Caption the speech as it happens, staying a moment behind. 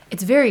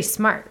it's very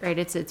smart, right?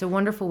 It's a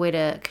wonderful way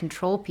to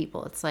control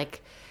people. It's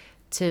like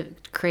to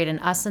create an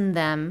us and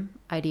them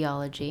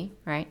ideology,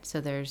 right?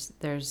 So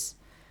there's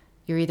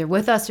you're either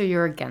with us or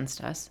you're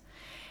against us.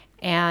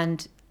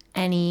 And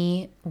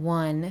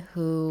anyone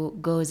who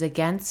goes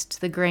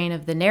against the grain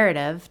of the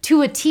narrative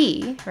to a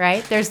T,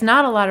 right? There's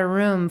not a lot of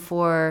room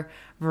for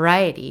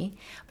variety.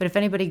 But if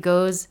anybody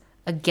goes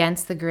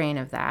against the grain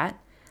of that,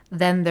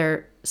 then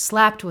they're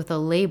slapped with a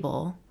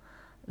label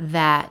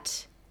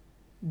that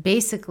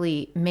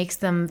basically makes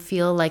them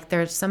feel like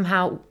they're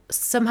somehow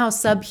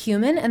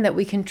subhuman and that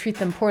we can treat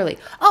them poorly.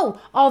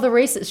 Oh, all the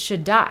races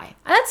should die.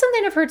 That's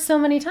something I've heard so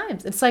many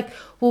times. It's like,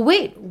 well,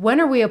 wait,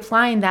 when are we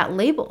applying that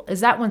label?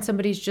 Is that when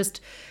somebody's just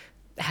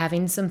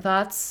having some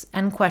thoughts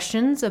and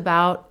questions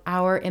about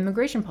our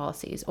immigration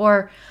policies?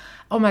 Or,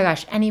 oh my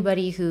gosh,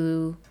 anybody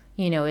who,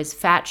 is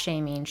fat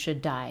shaming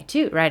should die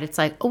too, right? It's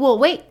like, oh, well,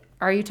 wait,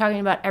 are you talking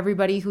about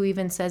everybody who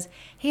even says,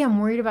 hey, I'm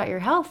worried about your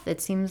health. It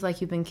seems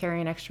like you've been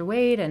carrying extra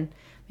weight and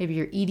maybe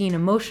you're eating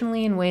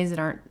emotionally in ways that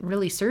aren't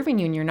really serving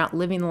you and you're not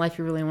living the life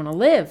you really want to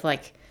live.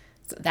 Like,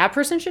 that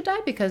person should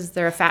die because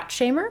they're a fat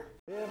shamer?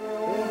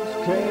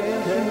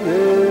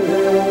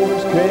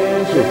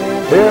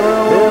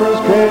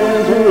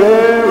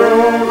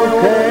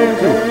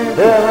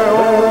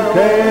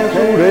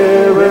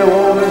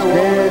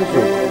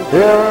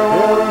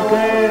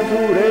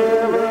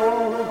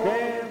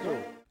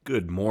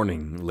 Good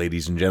morning,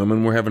 ladies and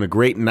gentlemen. We're having a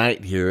great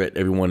night here at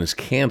Everyone is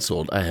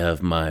Canceled. I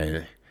have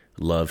my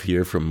love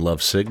here from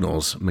Love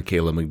Signals,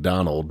 Michaela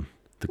McDonald,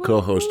 the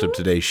co-host of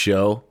today's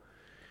show.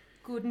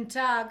 Guten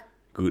Tag.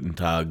 Guten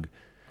Tag.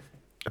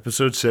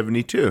 Episode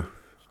 72.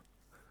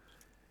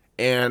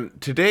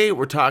 And today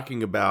we're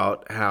talking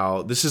about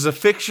how this is a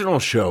fictional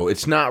show.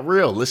 It's not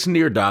real. Listen to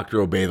your doctor,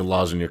 obey the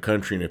laws in your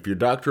country. And if your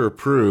doctor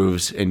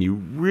approves and you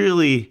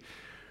really,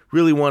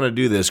 really want to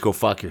do this, go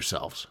fuck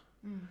yourselves.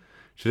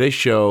 Today's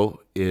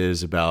show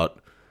is about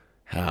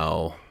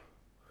how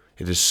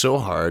it is so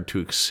hard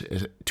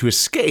to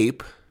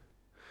escape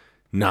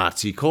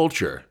Nazi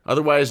culture,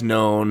 otherwise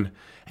known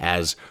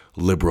as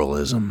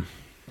liberalism.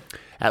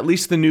 At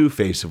least the new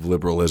face of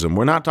liberalism.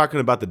 We're not talking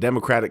about the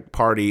Democratic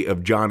Party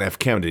of John F.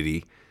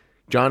 Kennedy.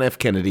 John F.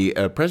 Kennedy,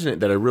 a president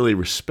that I really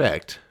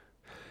respect,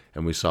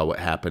 and we saw what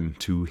happened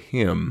to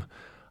him.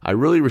 I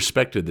really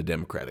respected the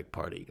Democratic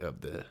Party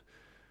of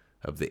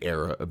the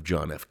era of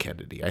John F.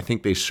 Kennedy. I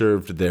think they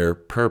served their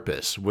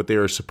purpose. What they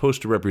are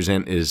supposed to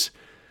represent is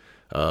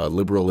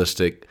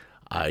liberalistic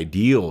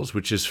ideals,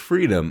 which is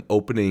freedom,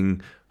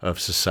 opening of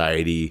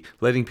society,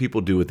 letting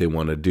people do what they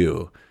want to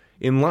do.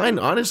 In line,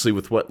 honestly,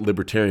 with what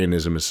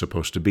libertarianism is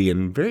supposed to be.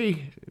 And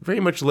very, very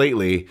much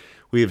lately,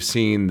 we have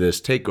seen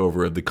this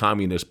takeover of the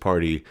Communist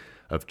Party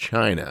of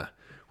China.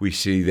 We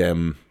see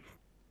them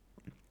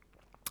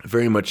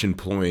very much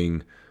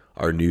employing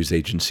our news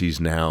agencies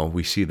now.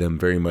 We see them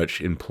very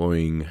much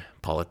employing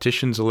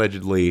politicians,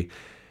 allegedly.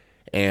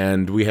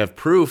 And we have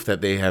proof that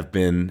they have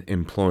been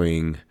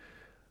employing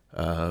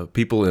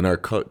people in our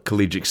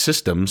collegiate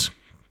systems,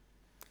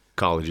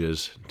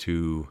 colleges,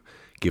 to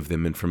give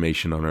them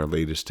information on our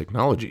latest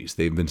technologies.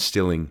 They've been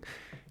stealing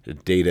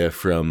data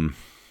from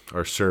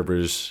our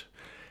servers,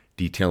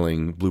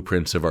 detailing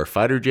blueprints of our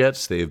fighter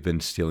jets. They have been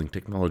stealing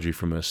technology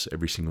from us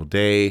every single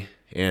day.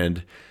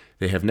 And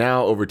they have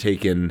now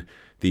overtaken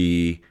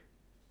the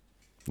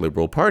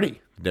Liberal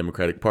Party, the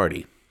Democratic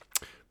Party.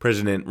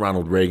 President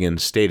Ronald Reagan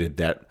stated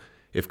that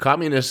if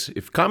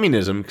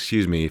communism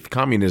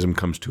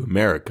comes to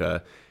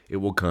America, it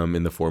will come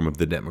in the form of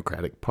the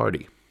Democratic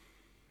Party.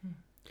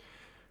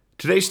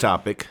 Today's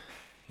topic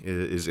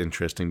is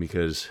interesting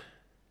because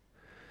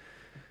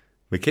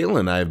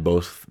Michaela and I have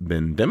both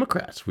been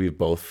Democrats. We've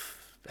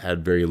both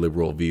had very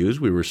liberal views.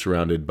 We were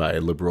surrounded by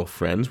liberal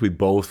friends. We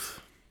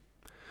both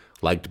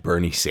liked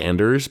Bernie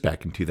Sanders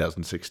back in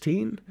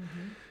 2016.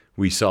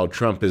 We saw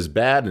Trump as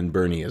bad and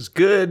Bernie as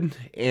good,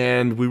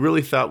 and we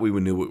really thought we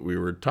knew what we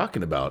were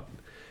talking about.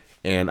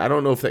 And I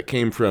don't know if that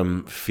came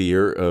from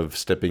fear of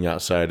stepping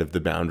outside of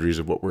the boundaries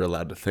of what we're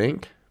allowed to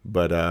think,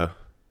 but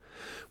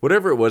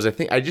whatever it was,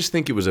 I just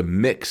think it was a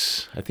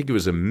mix. I think it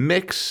was a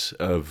mix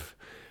of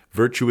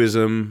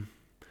virtuism,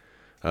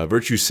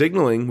 virtue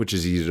signaling, which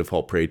is easy to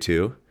fall prey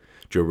to.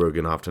 Joe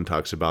Rogan often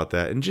talks about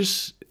that, and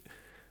just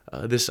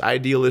this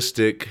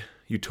idealistic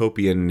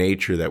utopian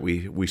nature that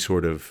we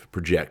sort of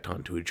project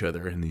onto each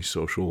other in these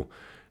social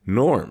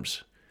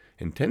norms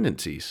and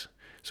tendencies.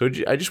 So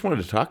I just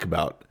wanted to talk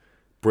about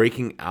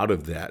breaking out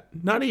of that,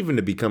 not even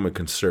to become a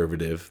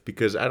conservative,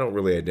 because I don't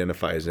really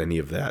identify as any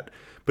of that,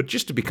 but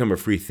just to become a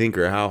free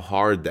thinker, how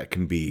hard that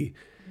can be,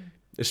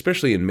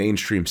 especially in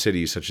mainstream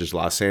cities such as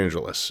Los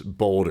Angeles,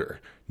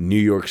 Boulder, New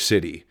York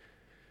City,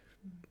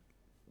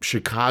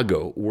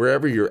 Chicago,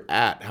 wherever you're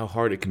at, how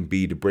hard it can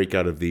be to break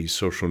out of these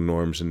social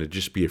norms and to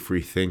just be a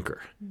free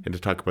thinker and to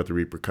talk about the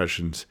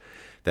repercussions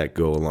that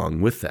go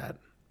along with that.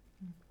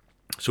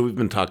 So we've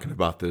been talking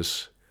about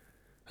this,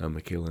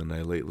 Michaela and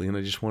I, lately, and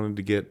I just wanted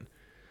to get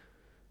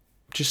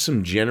just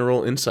some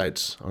general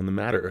insights on the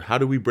matter. How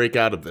do we break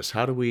out of this?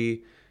 How do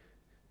we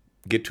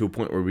get to a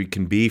point where we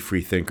can be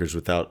free thinkers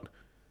without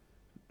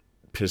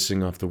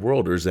pissing off the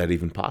world, or is that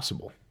even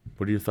possible?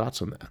 What are your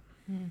thoughts on that?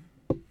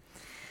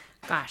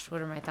 Gosh,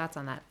 what are my thoughts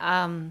on that?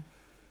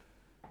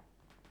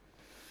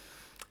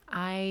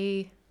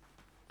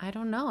 I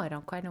don't know. I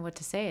don't quite know what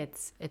to say.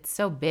 It's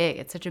so big.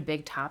 It's such a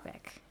big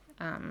topic.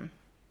 I'm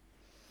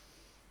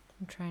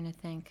trying to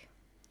think.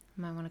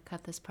 I might want to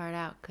cut this part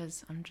out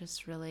because I'm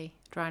just really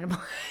drawing a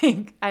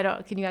blank.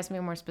 Can you ask me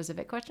a more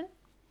specific question?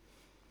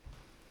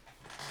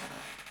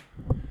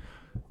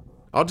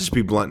 I'll just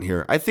be blunt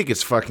here. I think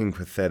it's fucking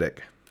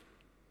pathetic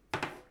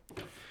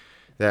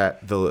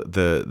that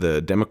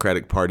the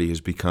Democratic Party has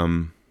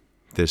become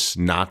this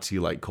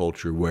Nazi-like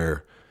culture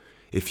where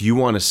if you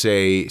want to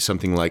say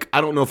something like,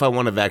 I don't know if I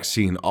want a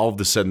vaccine, all of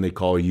a sudden they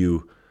call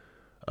you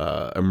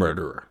a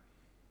murderer.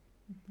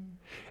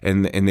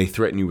 Mm-hmm. And they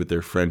threaten you with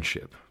their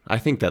friendship. I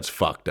think that's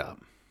fucked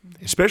up.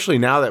 Mm-hmm. Especially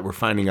now that we're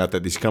finding out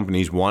that these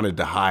companies wanted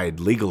to hide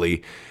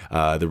legally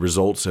the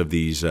results of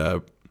these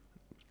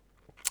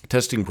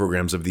testing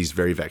programs of these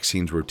very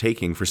vaccines we're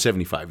taking for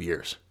 75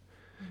 years.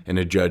 Mm-hmm. And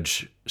a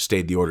judge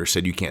stayed the order,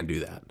 said you can't do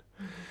that.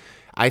 Mm-hmm.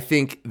 I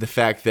think the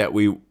fact that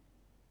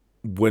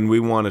when we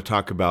want to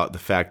talk about the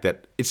fact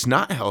that it's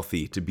not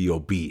healthy to be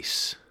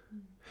obese,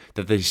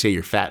 that they say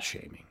you're fat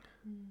shaming,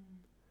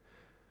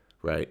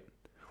 right?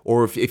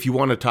 Or if you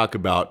want to talk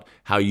about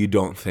how you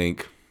don't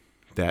think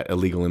that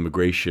illegal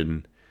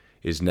immigration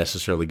is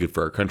necessarily good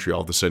for our country,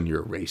 all of a sudden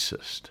you're a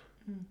racist.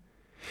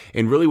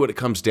 And really what it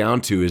comes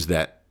down to is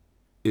the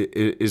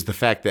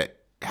fact that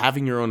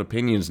having your own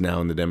opinions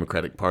now in the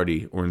Democratic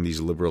Party or in these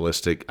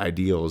liberalistic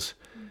ideals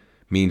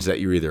means that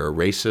you're either a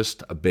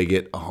racist, a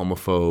bigot, a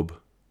homophobe,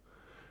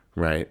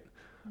 right?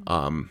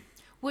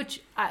 What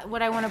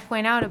I want to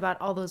point out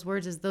about all those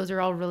words is those are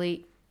all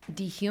really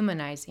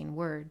dehumanizing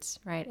words,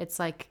 right? It's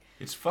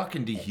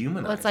fucking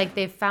dehumanizing. Well, it's like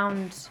they've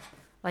found,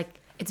 like,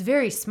 it's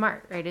very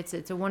smart, right?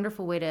 It's a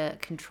wonderful way to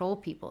control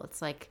people.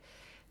 It's like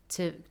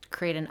to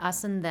create an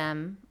us and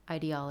them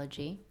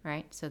ideology,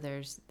 right? So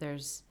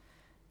there's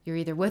you're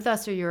either with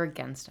us or you're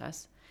against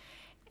us.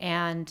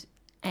 And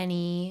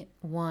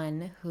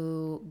anyone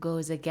who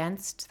goes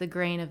against the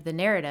grain of the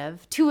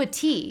narrative to a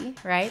T,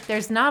 right?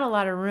 There's not a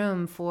lot of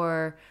room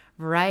for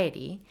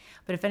variety.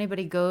 But if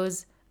anybody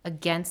goes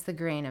against the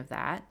grain of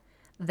that,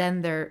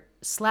 then they're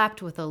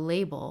slapped with a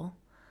label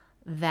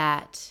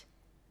that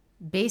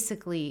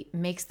basically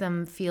makes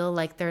them feel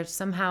like they're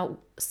somehow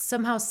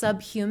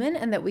subhuman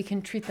and that we can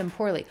treat them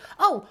poorly.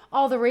 Oh,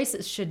 all the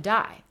races should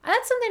die. And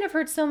that's something I've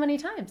heard so many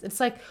times.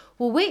 It's like,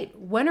 well, wait,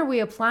 when are we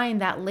applying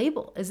that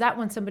label? Is that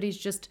when somebody's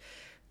just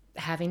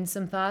having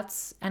some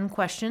thoughts and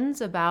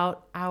questions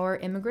about our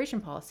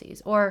immigration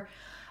policies? Or,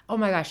 oh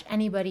my gosh,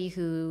 anybody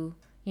who,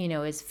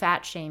 is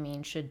fat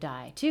shaming should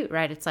die too,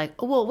 right? It's like,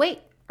 oh, well, wait,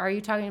 are you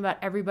talking about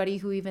everybody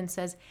who even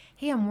says,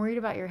 hey, I'm worried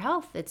about your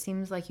health. It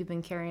seems like you've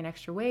been carrying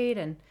extra weight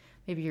and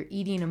maybe you're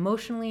eating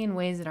emotionally in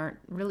ways that aren't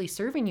really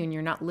serving you and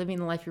you're not living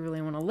the life you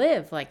really want to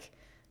live. Like,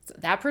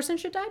 that person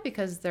should die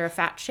because they're a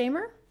fat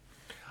shamer?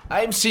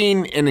 I'm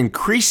seeing an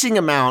increasing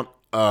amount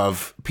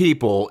of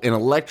people in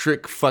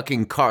electric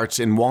fucking carts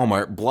in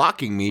Walmart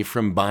blocking me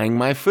from buying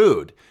my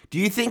food. Do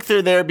you think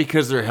they're there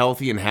because they're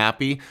healthy and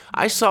happy?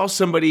 I saw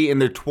somebody in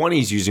their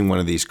 20s using one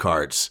of these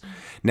carts.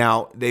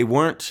 Now, they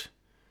weren't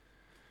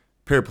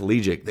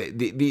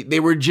paraplegic. They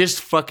were just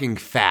fucking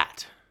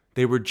fat.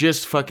 They were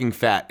just fucking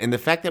fat. And the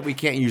fact that we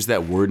can't use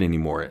that word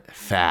anymore,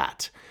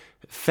 fat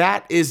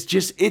is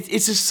just,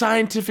 it's a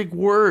scientific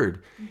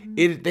word.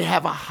 Mm-hmm. They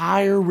have a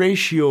higher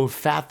ratio of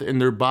fat in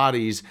their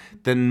bodies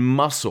than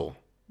muscle.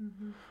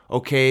 Mm-hmm.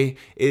 Okay?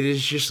 It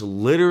is just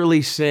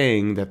literally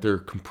saying that they're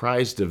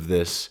comprised of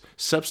this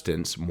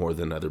substance more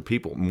than other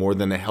people, more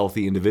than a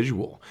healthy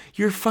individual.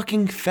 You're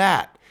fucking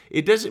fat.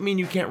 It doesn't mean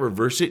you can't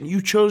reverse it.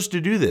 You chose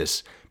to do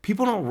this.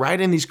 People don't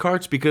ride in these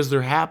carts because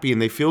they're happy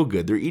and they feel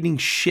good. They're eating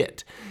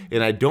shit.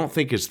 And I don't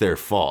think it's their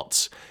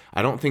faults.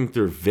 I don't think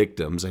they're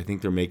victims. I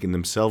think they're making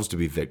themselves to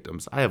be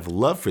victims. I have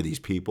love for these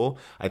people.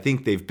 I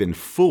think they've been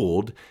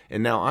fooled.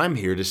 And now I'm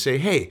here to say,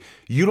 hey,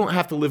 you don't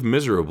have to live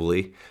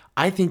miserably.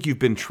 I think you've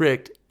been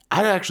tricked.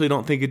 I actually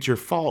don't think it's your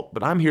fault,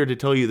 but I'm here to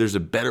tell you there's a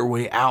better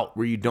way out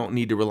where you don't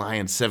need to rely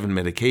on 7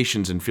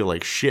 medications and feel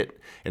like shit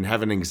and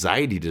have an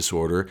anxiety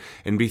disorder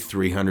and be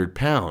 300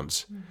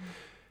 pounds. Mm-hmm.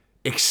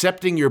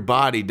 Accepting your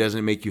body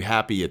doesn't make you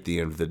happy at the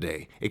end of the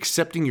day.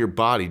 Accepting your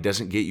body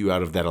doesn't get you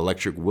out of that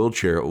electric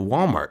wheelchair at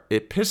Walmart.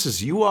 It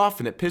pisses you off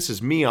and it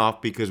pisses me off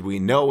because we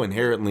know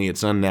inherently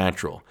it's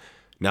unnatural.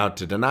 Now,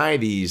 to deny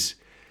these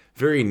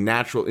very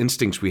natural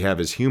instincts we have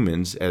as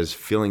humans as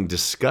feeling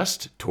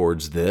disgust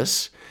towards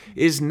this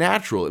is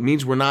natural. It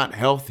means we're not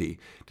healthy.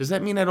 Does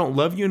that mean I don't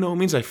love you? No, it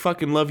means I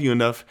fucking love you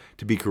enough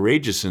to be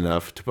courageous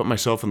enough to put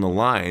myself on the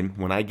line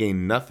when I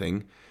gain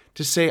nothing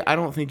to say I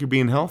don't think you're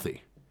being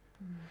healthy.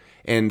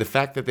 And the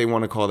fact that they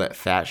want to call that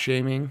fat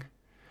shaming,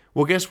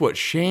 well, guess what?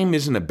 Shame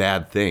isn't a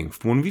bad thing.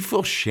 When we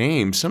feel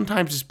shame,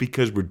 sometimes it's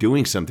because we're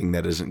doing something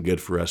that isn't good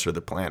for us or the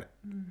planet.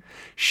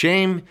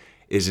 Shame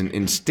is an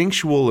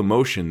instinctual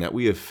emotion that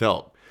we have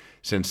felt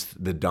since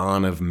the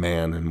dawn of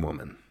man and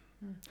woman.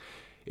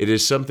 It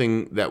is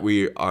something that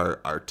we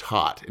are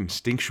taught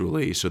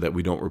instinctually so that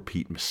we don't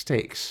repeat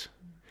mistakes.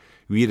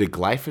 We eat a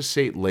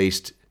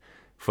glyphosate-laced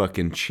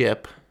fucking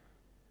chip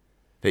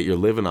that you're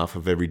living off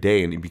of every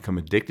day, and you become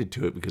addicted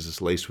to it because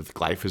it's laced with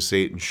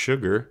glyphosate and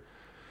sugar.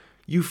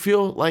 You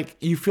feel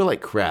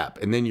like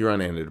crap, and then you're on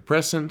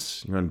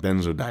antidepressants, you're on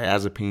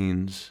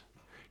benzodiazepines,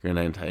 you're on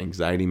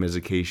anti-anxiety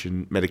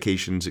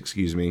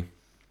medications,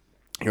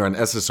 You're on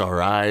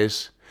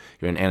SSRIs,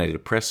 you're on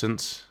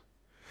antidepressants.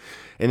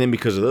 And then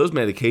because of those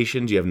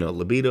medications, you have no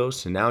libido,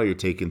 so now you're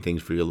taking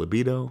things for your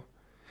libido.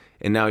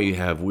 And now you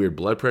have weird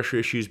blood pressure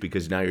issues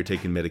because now you're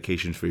taking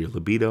medications for your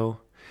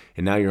libido.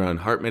 And now you're on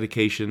heart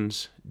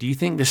medications. Do you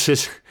think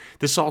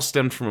this all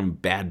stemmed from a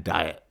bad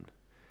diet?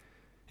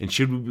 And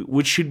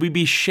should we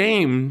be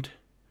shamed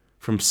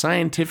from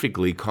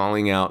scientifically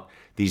calling out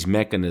these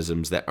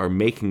mechanisms that are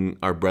making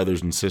our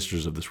brothers and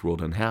sisters of this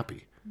world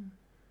unhappy?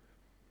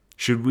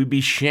 Should we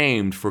be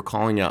shamed for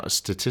calling out a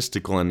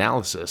statistical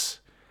analysis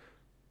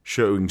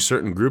showing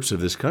certain groups of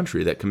this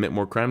country that commit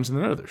more crimes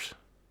than others?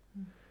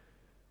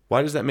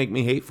 Why does that make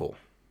me hateful?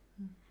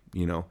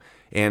 You know,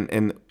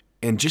 and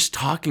just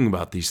talking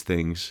about these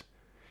things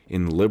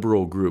in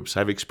liberal groups,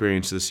 I've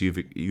experienced this,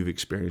 you've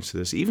experienced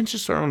this, even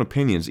just our own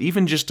opinions,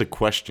 even just a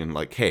question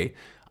like, hey,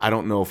 I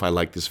don't know if I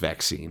like this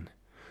vaccine.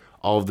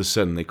 All of a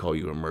sudden they call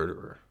you a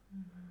murderer.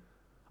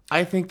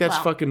 I think that's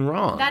fucking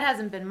wrong. That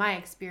hasn't been my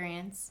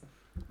experience.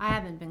 I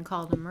haven't been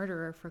called a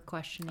murderer for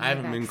questioning I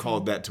haven't been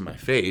called that to my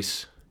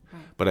face,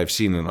 but I've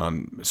seen it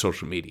on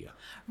social media.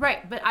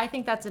 Right, but I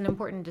think that's an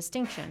important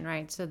distinction,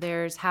 right? So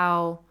there's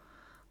how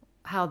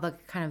the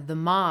kind of the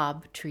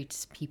mob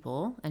treats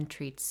people and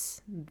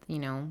treats,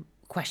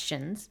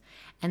 questions,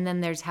 and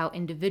then there's how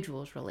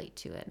individuals relate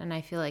to it. And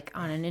I feel like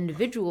on an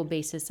individual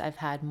basis, I've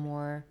had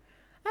more,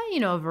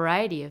 a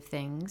variety of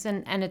things,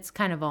 and it's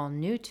kind of all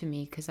new to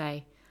me because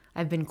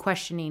I've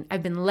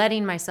been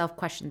letting myself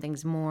question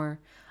things more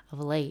of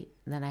late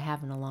than I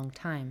have in a long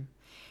time.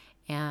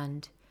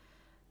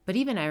 But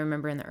even I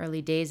remember in the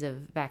early days of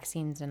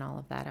vaccines and all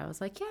of that, I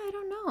was like, yeah, I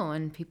don't know.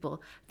 And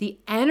people, the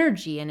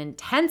energy and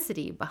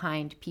intensity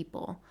behind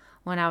people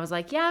when I was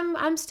like, yeah,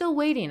 I'm still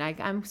waiting.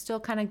 I'm still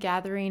kind of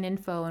gathering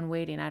info and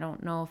waiting. I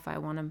don't know if I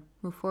want to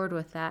move forward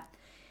with that.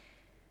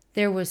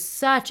 There was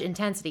such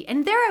intensity.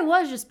 And there I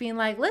was just being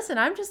like, listen,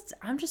 I'm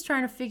just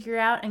trying to figure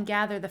out and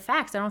gather the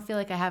facts. I don't feel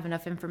like I have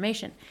enough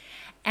information.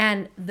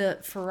 And the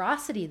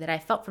ferocity that I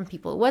felt from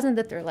people, it wasn't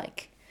that they're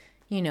like,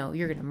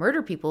 you're going to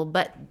murder people,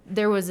 but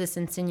there was this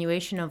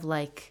insinuation of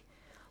like,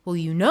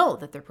 well,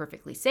 that they're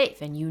perfectly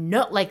safe. And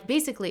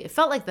basically it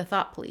felt like the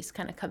thought police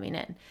kind of coming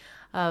in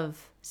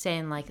of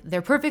saying like,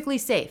 they're perfectly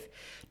safe.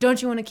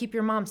 Don't you want to keep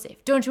your mom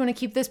safe? Don't you want to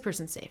keep this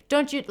person safe?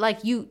 Don't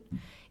you,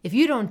 if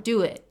you don't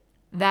do it,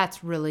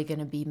 that's really going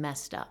to be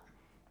messed up.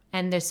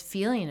 And this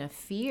feeling of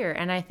fear.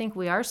 And I think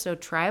we are so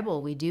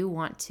tribal. We do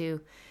want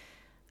to,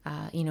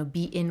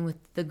 be in with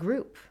the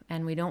group,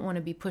 and we don't want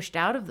to be pushed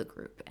out of the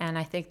group. And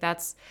I think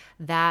that's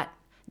that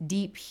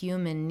deep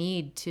human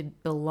need to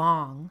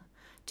belong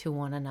to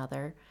one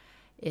another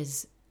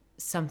is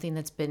something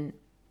that's been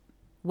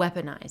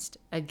weaponized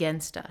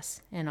against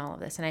us in all of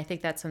this. And I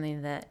think that's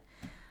something that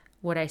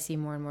what I see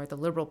more and more the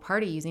Liberal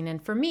Party using.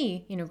 And for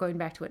me, going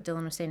back to what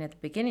Dylan was saying at the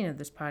beginning of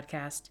this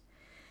podcast,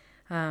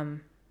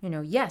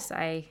 yes,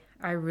 I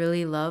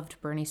really loved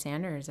Bernie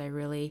Sanders. I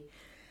really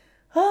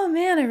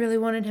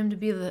wanted him to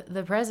be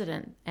the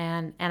president.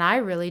 And I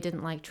really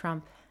didn't like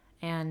Trump.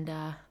 And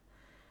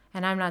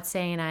I'm not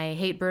saying I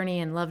hate Bernie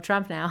and love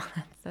Trump now.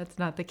 That's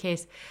not the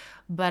case.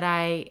 But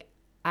I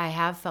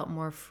have felt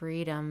more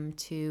freedom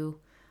to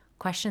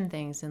question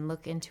things and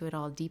look into it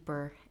all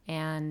deeper.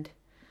 And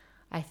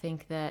I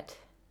think that,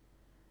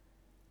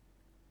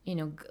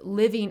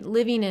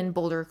 living in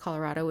Boulder,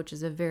 Colorado, which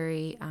is a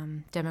very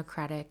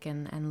democratic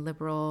and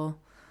liberal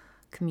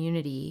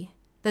community,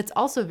 that's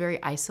also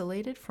very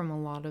isolated from a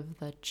lot of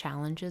the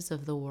challenges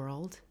of the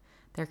world.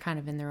 They're kind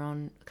of in their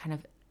own kind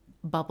of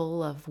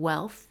bubble of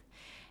wealth,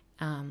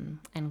 and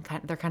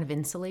they're kind of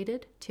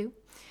insulated too.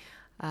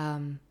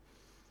 And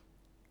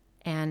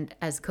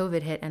as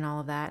COVID hit and all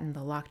of that and the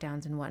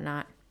lockdowns and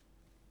whatnot,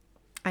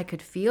 I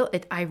could feel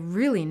it. I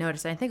really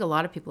noticed, I think a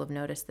lot of people have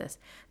noticed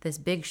this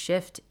big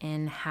shift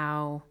in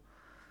how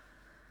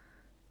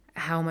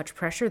much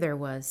pressure there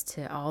was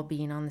to all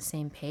being on the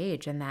same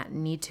page and that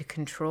need to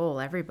control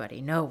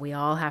everybody. No, we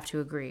all have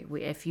to agree.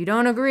 If you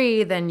don't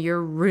agree, then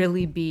you're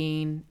really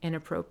being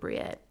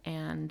inappropriate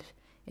and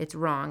it's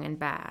wrong and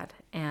bad.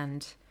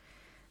 And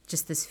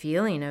just this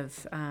feeling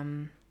of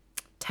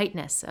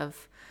tightness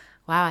of,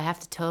 wow, I have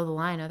to toe the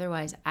line.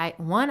 Otherwise, I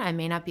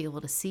may not be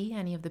able to see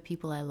any of the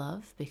people I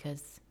love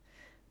because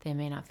they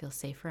may not feel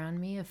safe around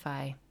me if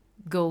I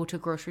go to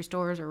grocery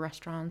stores or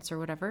restaurants or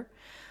whatever.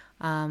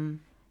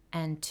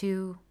 And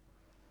two,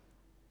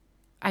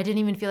 I didn't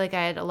even feel like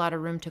I had a lot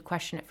of room to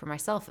question it for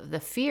myself.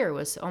 The fear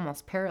was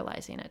almost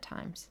paralyzing at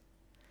times.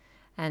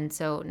 And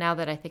so now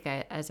that I think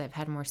as I've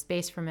had more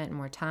space from it and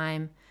more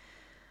time,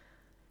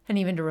 and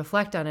even to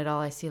reflect on it all,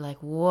 I see like,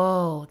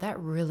 whoa, that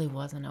really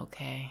wasn't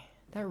okay.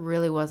 That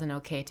really wasn't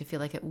okay, to feel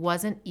like it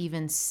wasn't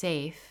even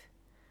safe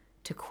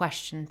to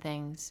question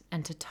things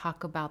and to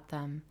talk about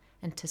them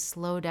and to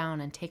slow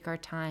down and take our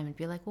time and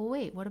be like, well,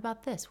 wait, what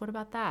about this? What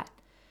about that?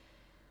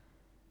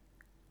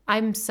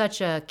 I'm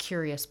such a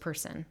curious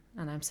person,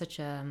 and I'm such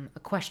a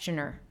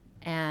questioner.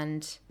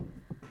 And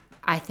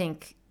I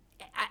think,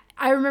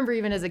 I remember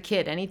even as a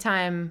kid,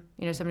 anytime,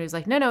 somebody was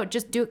like, no,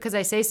 just do it because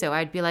I say so,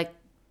 I'd be like,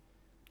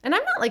 and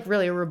I'm not like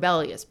really a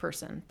rebellious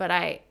person, but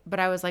I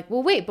was like,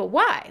 well, wait, but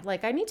why?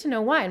 Like, I need to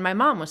know why. And my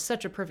mom was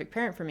such a perfect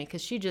parent for me,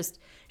 because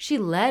she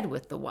led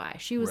with the why.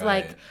 She was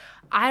like,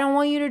 I don't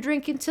want you to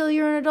drink until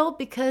you're an adult,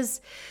 because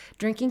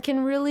drinking can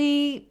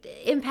really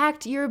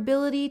impact your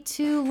ability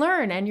to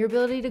learn and your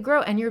ability to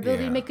grow and your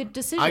ability to make good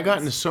decisions. I got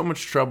into so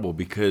much trouble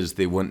because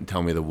they wouldn't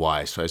tell me the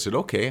why. So I said,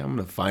 okay, I'm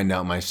going to find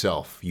out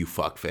myself, you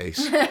fuckface.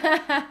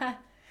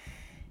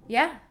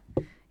 Yeah,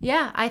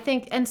 I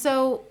think, and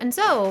so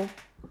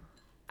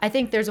I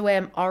think there's a way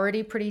I'm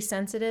already pretty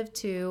sensitive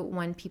to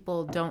when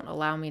people don't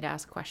allow me to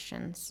ask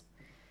questions.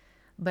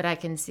 But I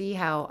can see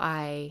how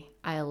I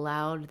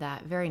allowed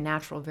that very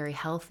natural, very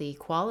healthy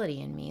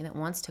quality in me that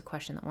wants to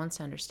question, that wants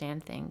to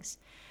understand things,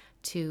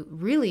 to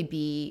really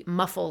be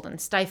muffled and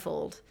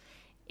stifled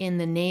in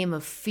the name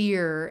of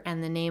fear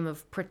and the name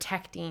of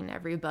protecting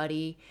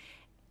everybody.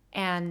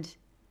 And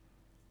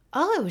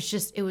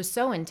it was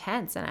so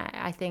intense. And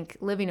I think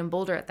living in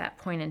Boulder at that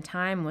point in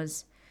time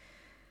was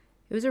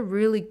a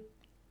really,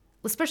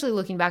 especially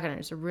looking back on it,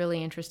 it's a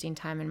really interesting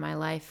time in my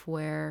life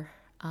where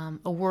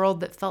a world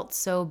that felt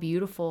so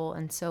beautiful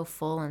and so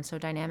full and so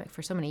dynamic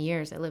for so many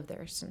years, I lived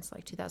there since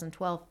like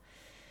 2012,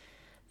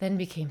 then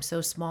became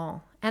so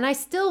small. And I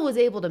still was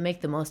able to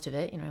make the most of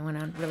it. I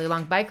went on really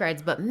long bike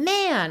rides, but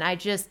man, I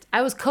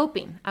was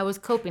coping. I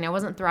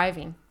wasn't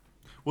thriving.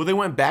 Well, they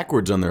went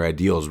backwards on their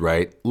ideals,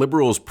 right?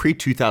 Liberals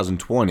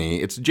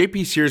pre-2020. It's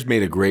J.P. Sears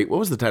made a great, what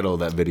was the title of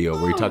that video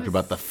where he talked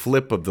about the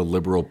flip of the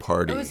liberal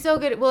party? It was so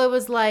good. Well, it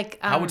was like...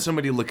 how would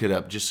somebody look it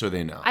up just so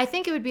they know? I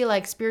think it would be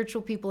like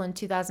spiritual people in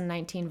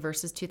 2019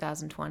 versus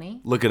 2020.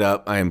 Look it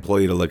up. I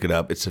implore you to look it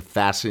up. It's a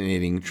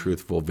fascinating,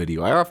 truthful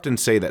video. I often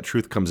say that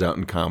truth comes out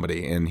in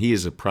comedy, and he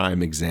is a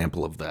prime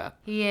example of that.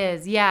 He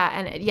is, yeah.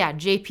 And yeah,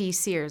 J.P.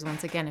 Sears,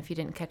 once again, if you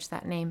didn't catch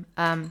that name.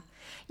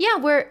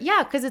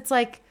 Because it's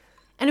like...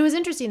 And it was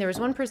interesting. There was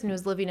one person who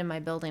was living in my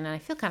building, and I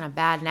feel kind of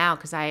bad now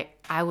because I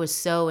was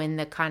so in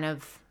the kind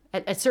of,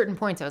 at certain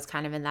points, I was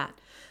kind of in that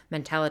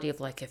mentality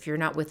of like, if you're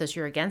not with us,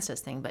 you're against us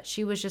thing. But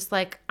she was just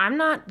like, I'm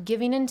not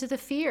giving in to the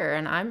fear,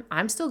 and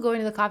I'm still going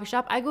to the coffee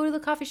shop. I go to the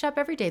coffee shop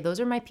every day. Those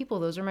are my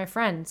people. Those are my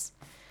friends.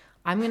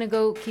 I'm going to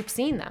go keep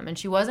seeing them. And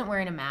she wasn't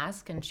wearing a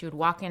mask, and she would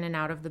walk in and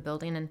out of the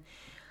building. And,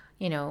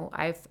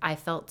 I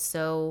felt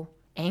so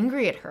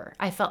angry at her.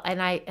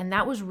 And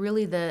that was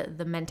really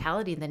the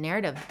mentality, the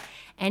narrative.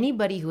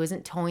 Anybody who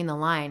isn't towing the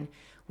line,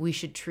 we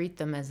should treat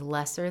them as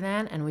lesser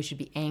than, and we should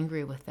be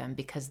angry with them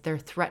because they're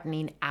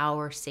threatening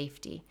our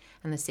safety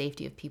and the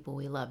safety of people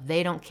we love.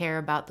 They don't care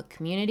about the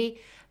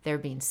community. They're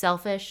being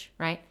selfish,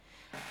 right?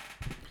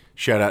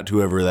 Shout out to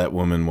whoever that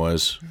woman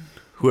was.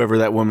 Whoever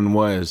that woman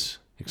was,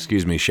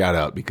 excuse me, shout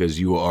out, because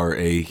you are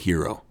a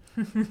hero.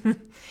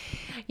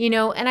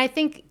 And I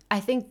think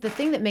the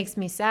thing that makes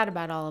me sad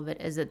about all of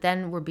it is that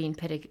then we're being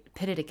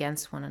pitted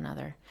against one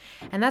another.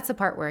 And that's the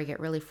part where I get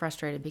really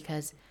frustrated,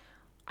 because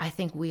I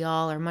think we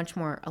all are much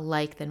more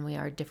alike than we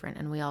are different.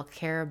 And we all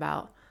care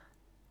about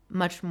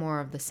much more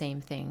of the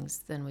same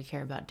things than we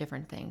care about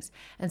different things.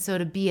 And so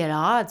to be at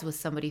odds with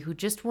somebody who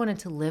just wanted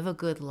to live a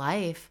good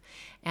life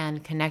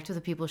and connect with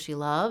the people she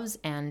loves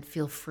and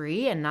feel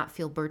free and not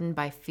feel burdened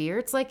by fear,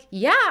 it's like,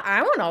 yeah,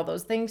 I want all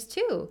those things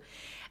too.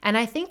 And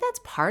I think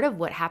that's part of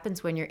what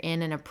happens when you're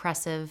in an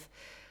oppressive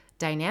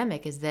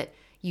dynamic, is that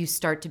you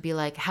start to be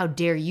like, how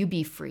dare you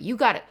be free? You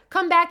got to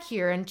come back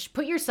here and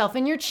put yourself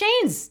in your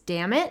chains,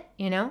 damn it,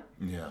 Yeah.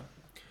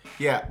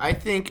 Yeah, I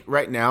think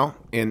right now,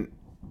 and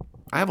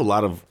I have a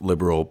lot of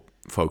liberal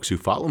folks who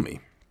follow me.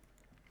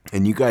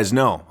 And you guys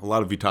know, a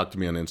lot of you talk to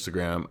me on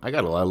Instagram. I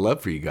got a lot of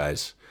love for you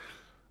guys.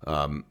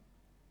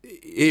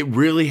 It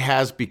really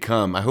has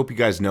become, I hope you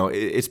guys know,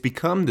 it's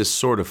become this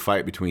sort of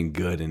fight between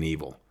good and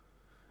evil.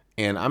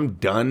 And I'm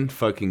done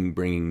fucking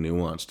bringing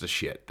nuance to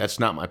shit. That's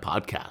not my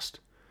podcast.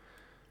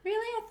 Really?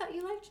 I thought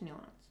you liked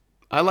nuance.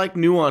 I like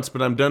nuance,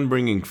 but I'm done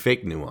bringing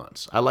fake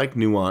nuance. I like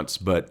nuance,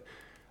 but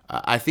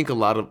I think a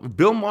lot of...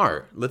 Bill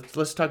Maher.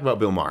 Let's talk about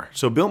Bill Maher.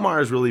 So Bill Maher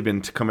has really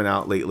been coming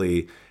out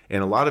lately,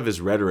 and a lot of his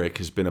rhetoric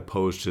has been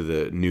opposed to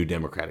the new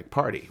Democratic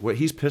Party. What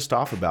he's pissed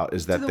off about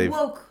is that the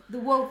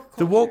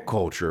woke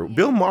culture. Yeah.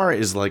 Bill Maher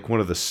is like one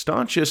of the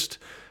staunchest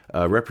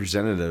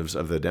representatives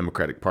of the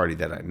Democratic Party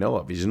that I know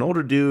of. He's an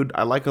older dude.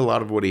 I like a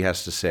lot of what he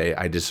has to say.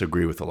 I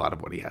disagree with a lot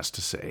of what he has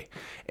to say.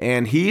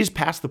 And he's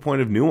past the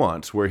point of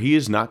nuance where he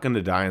is not going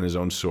to die on his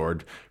own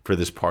sword for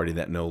this party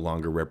that no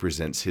longer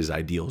represents his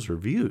ideals or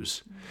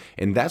views.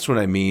 And that's what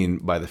I mean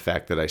by the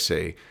fact that I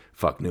say,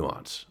 fuck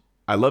nuance.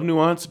 I love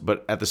nuance,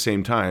 but at the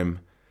same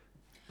time,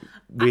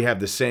 we have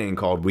this saying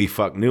called "we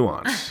fuck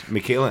nuance,"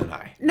 Michaela and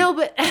I. No,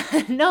 but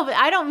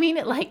I don't mean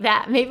it like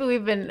that. Maybe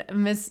we've been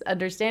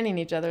misunderstanding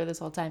each other this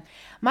whole time.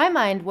 My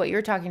mind, what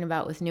you're talking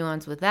about with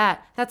nuance with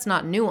that's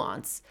not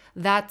nuance.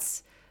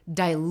 That's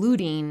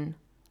diluting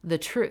the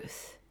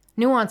truth.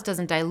 Nuance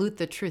doesn't dilute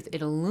the truth.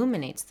 It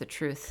illuminates the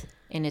truth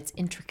in its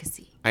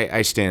intricacy.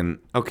 I stand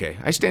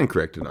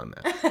corrected on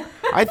that.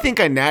 I think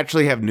I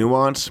naturally have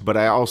nuance, but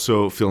I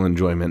also feel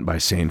enjoyment by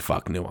saying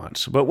fuck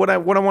nuance. But what I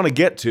want to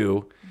get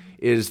to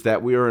is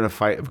that we are in a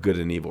fight of good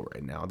and evil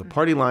right now. The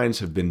party lines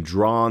have been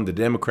drawn. The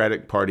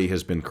Democratic Party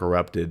has been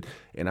corrupted.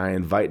 And I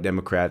invite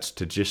Democrats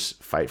to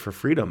just fight for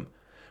freedom.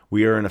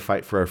 We are in a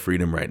fight for our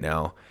freedom right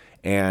now.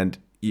 And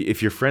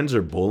if your friends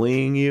are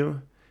bullying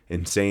you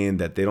and saying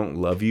that they don't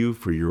love you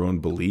for your own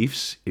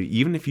beliefs,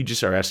 even if you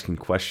just are asking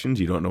questions,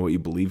 you don't know what you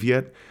believe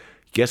yet,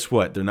 guess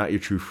what? They're not your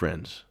true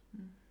friends.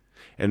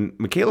 And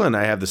Michaela and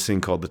I have this thing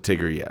called the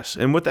Tigger Yes.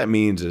 And what that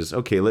means is,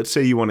 okay, let's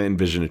say you want to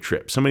envision a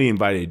trip. Somebody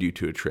invited you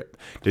to a trip.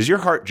 Does your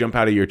heart jump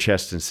out of your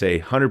chest and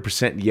say,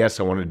 100% yes,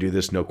 I want to do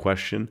this, no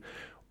question?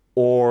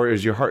 Or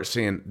is your heart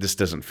saying, this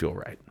doesn't feel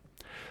right?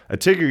 A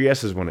Tigger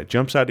Yes is when it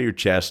jumps out of your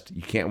chest,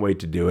 you can't wait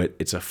to do it,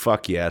 it's a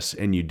fuck yes,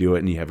 and you do it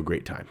and you have a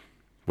great time.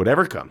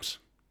 Whatever comes.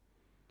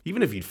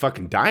 Even if you'd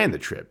fucking die on the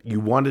trip, you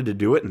wanted to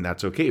do it and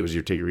that's okay. It was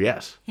your Tigger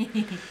Yes.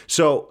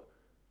 So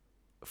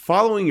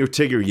following your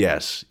Tigger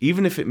Yes,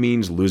 even if it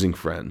means losing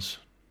friends.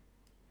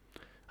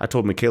 I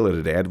told Michaela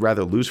today, I'd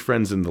rather lose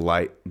friends in the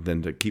light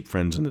than to keep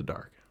friends in the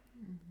dark.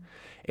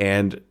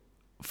 And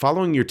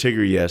following your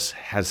Tigger Yes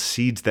has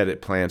seeds that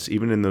it plants,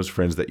 even in those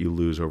friends that you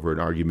lose over an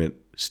argument,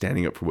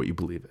 standing up for what you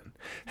believe in.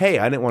 Hey,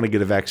 I didn't want to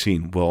get a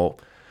vaccine. Well,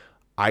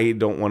 I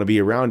don't want to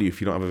be around you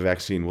if you don't have a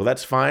vaccine. Well,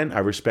 that's fine. I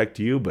respect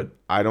you, but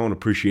I don't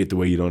appreciate the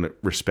way you don't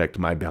respect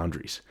my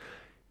boundaries.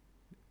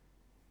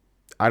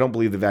 I don't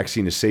believe the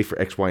vaccine is safe for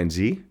X, Y, and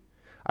Z.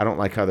 I don't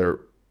like how they're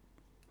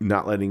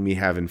not letting me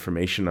have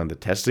information on the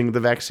testing of the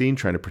vaccine,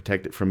 trying to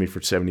protect it from me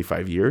for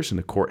 75 years, and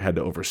the court had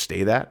to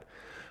overstay that.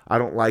 I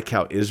don't like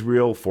how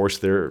Israel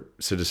forced their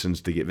citizens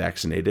to get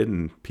vaccinated,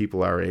 and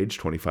people our age,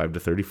 25 to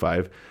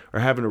 35, are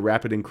having a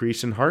rapid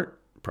increase in heart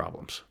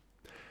problems.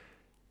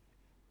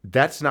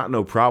 That's not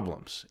no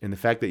problems. And the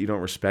fact that you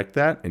don't respect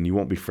that and you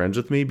won't be friends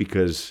with me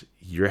because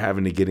you're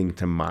having to get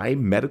into my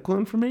medical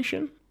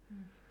information,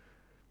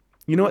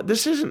 you know what?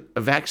 This isn't a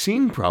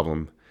vaccine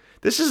problem.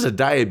 This is a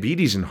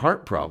diabetes and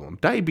heart problem.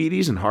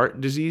 Diabetes and heart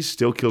disease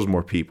still kills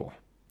more people.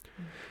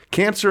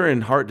 Cancer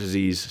and heart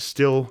disease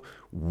still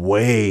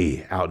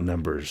way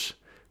outnumbers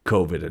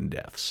COVID and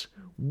deaths.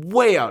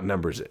 Way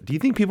outnumbers it. Do you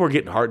think people are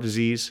getting heart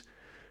disease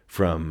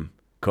from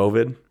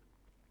COVID?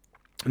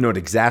 No, it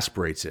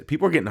exasperates it.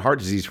 People are getting heart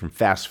disease from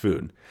fast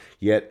food.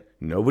 Yet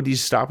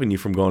nobody's stopping you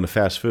from going to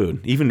fast food.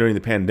 Even during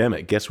the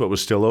pandemic, guess what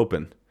was still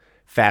open?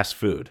 Fast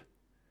food.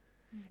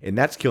 And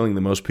that's killing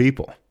the most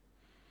people.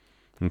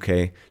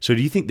 Okay? So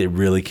do you think they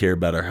really care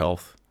about our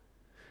health?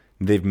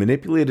 They've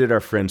manipulated our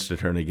friends to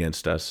turn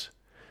against us.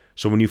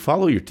 So when you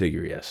follow your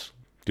Tigger Yes,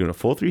 doing a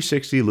full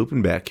 360,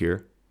 looping back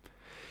here,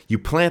 you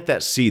plant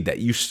that seed that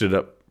you stood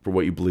up for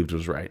what you believed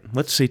was right.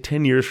 Let's say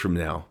 10 years from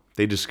now,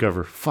 they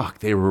discover, fuck,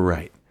 they were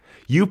right.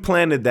 You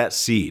planted that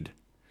seed.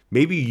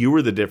 Maybe you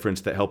were the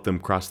difference that helped them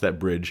cross that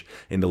bridge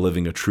into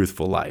living a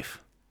truthful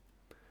life.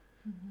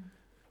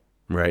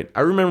 Mm-hmm. Right? I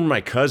remember my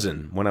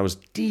cousin, when I was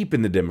deep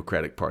in the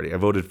Democratic Party, I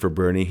voted for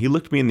Bernie. He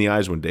looked me in the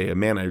eyes one day, a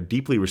man I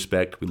deeply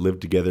respect. We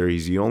lived together.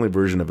 He's the only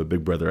version of a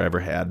big brother I ever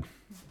had.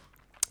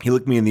 He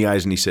looked me in the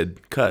eyes and he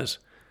said, "Cuz,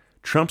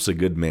 Trump's a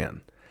good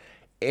man."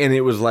 And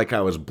it was like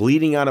I was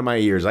bleeding out of my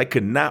ears. I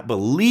could not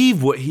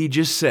believe what he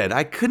just said.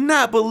 I could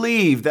not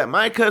believe that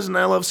my cousin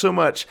I love so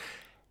much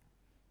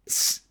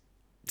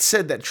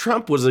said that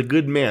Trump was a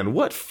good man.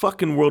 What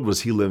fucking world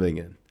was he living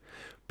in?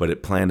 But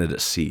it planted a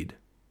seed.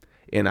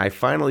 And I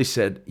finally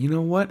said, you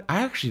know what?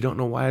 I actually don't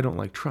know why I don't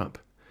like Trump.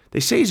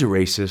 They say he's a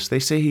racist. They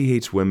say he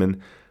hates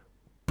women.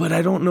 But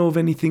I don't know of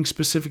anything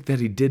specific that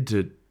he did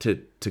to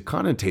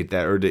connotate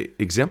that or to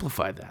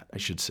exemplify that, I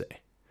should say.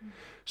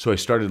 So I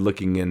started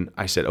looking in.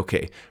 I said,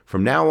 okay,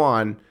 from now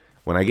on,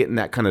 when I get in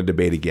that kind of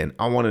debate again,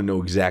 I want to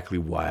know exactly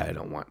why I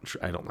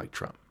don't like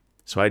Trump.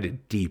 So I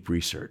did deep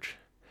research.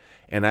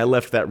 And I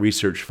left that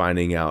research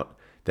finding out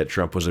that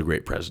Trump was a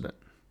great president.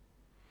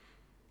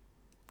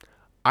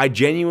 I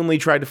genuinely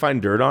tried to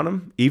find dirt on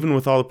him, even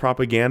with all the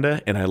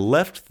propaganda, and I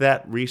left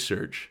that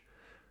research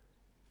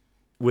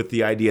with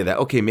the idea that,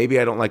 okay, maybe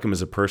I don't like him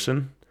as a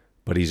person,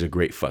 but he's a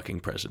great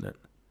fucking president.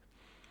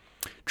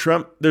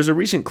 Trump, there's a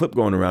recent clip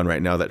going around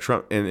right now that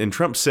Trump, and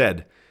Trump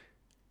said,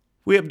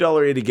 we have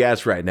 $1.80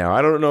 gas right now.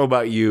 I don't know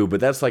about you, but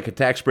that's like a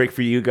tax break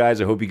for you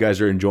guys. I hope you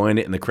guys are enjoying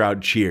it. And the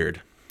crowd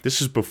cheered.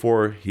 This is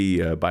before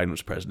Biden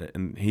was president.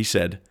 And he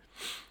said,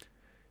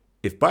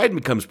 if Biden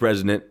becomes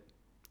president,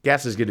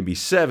 gas is going to be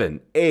 $7,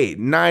 $8,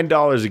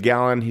 $9 a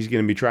gallon. He's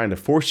going to be trying to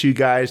force you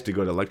guys to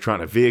go to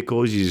electronic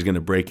vehicles. He's going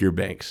to break your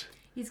banks.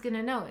 He's going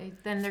to know.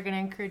 Then they're going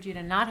to encourage you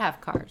to not have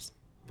cars.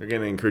 They're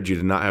going to encourage you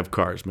to not have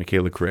cars.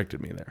 Michaela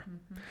corrected me there.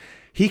 Mm-hmm.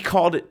 He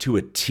called it to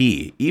a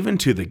T, even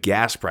to the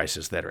gas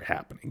prices that are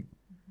happening.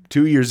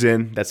 2 years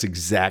in, that's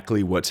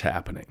exactly what's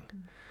happening.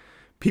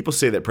 People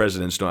say that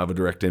presidents don't have a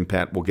direct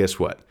impact. Well, guess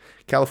what?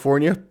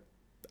 California,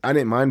 I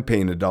didn't mind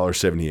paying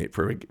 $1.78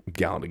 for a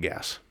gallon of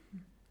gas.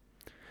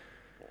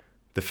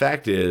 The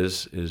fact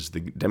is the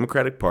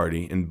Democratic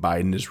Party and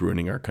Biden is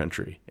ruining our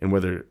country. And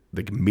whether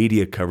the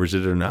media covers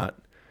it or not,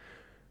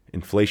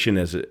 inflation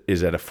is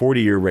at a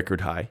 40-year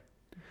record high.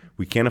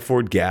 We can't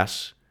afford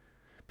gas.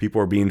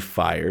 People are being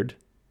fired.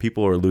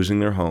 People are losing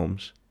their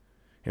homes.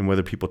 And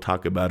whether people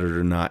talk about it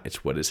or not,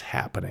 it's what is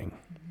happening.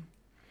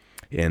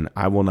 And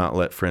I will not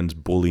let friends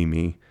bully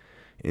me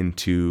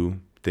into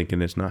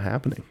thinking it's not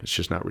happening. It's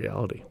just not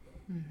reality.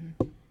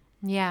 Mm-hmm.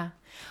 Yeah.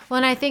 Well,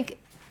 and I think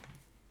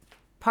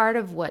part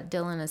of what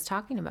Dylan is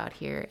talking about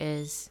here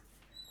is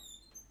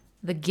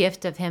the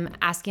gift of him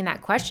asking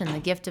that question, the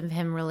gift of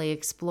him really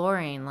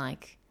exploring,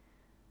 like,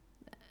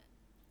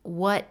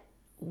 what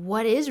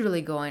is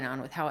really going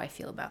on with how I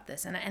feel about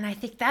this. And I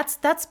think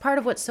that's part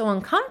of what's so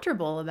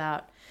uncomfortable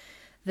about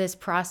this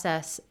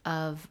process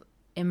of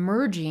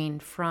emerging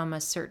from a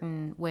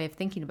certain way of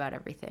thinking about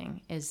everything,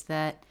 is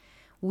that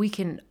we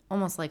can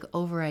almost like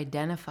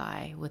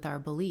over-identify with our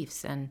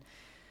beliefs. And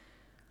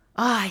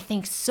I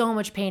think so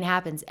much pain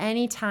happens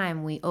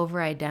anytime we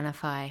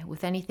over-identify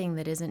with anything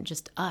that isn't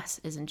just us,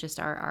 isn't just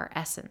our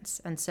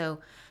essence. And so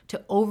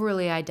to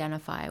overly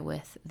identify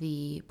with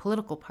the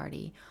political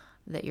party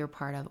that you're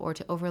part of, or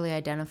to overly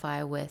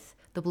identify with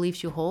the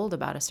beliefs you hold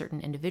about a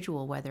certain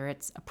individual, whether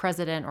it's a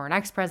president or an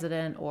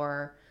ex-president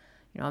or,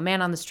 a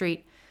man on the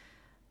street,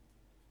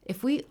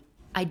 if we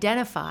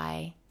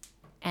identify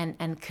and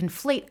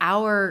conflate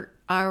our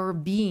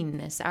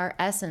beingness, our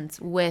essence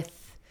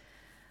with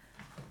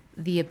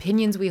the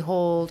opinions we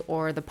hold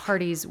or the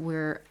parties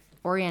we're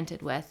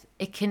oriented with,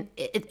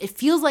 it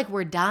feels like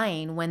we're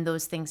dying when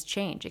those things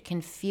change. It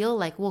can feel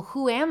like, well,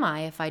 who am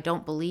I if I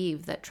don't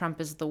believe that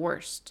Trump is the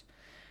worst?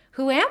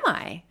 Who am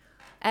I?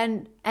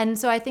 And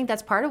so I think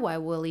that's part of why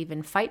we'll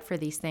even fight for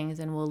these things,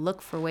 and we'll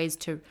look for ways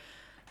to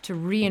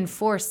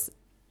reinforce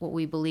what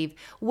we believe,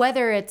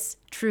 whether it's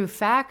true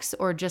facts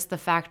or just the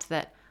fact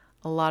that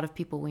a lot of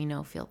people we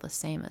know feel the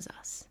same as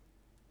us.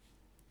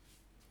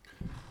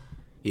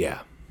 Yeah.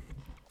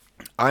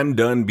 I'm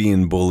done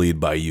being bullied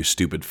by you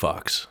stupid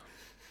fucks.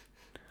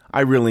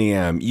 I really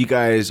am. You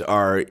guys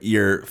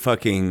you're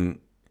fucking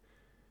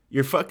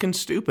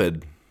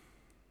stupid.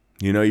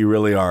 You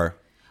really are.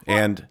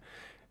 And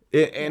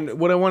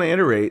what I want to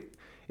iterate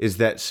is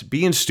that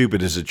being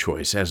stupid is a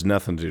choice. It has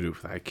nothing to do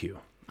with IQ.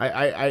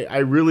 I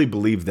really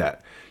believe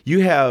that.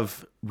 You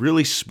have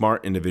really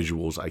smart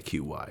individuals,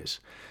 IQ-wise,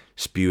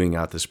 spewing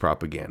out this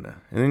propaganda.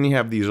 And then you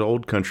have these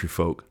old country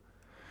folk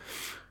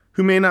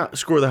who may not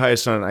score the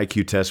highest on an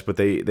IQ test, but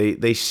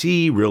they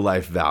see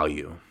real-life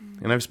value.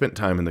 And I've spent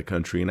time in the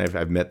country, and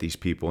I've met these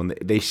people, and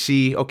they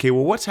see, okay,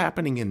 well, what's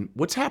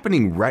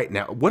happening right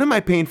now? What am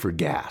I paying for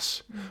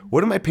gas?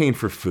 What am I paying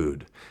for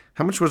food?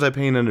 How much was I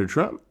paying under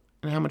Trump?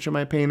 And how much am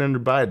I paying under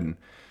Biden?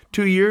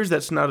 2 years,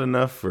 that's not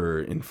enough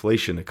for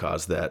inflation to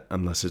cause that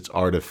unless it's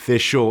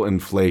artificial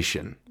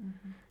inflation.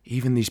 Mm-hmm.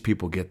 Even these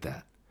people get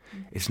that.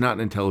 Mm-hmm. It's not an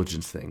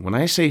intelligence thing. When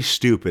I say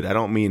stupid, I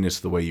don't mean it's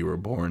the way you were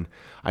born.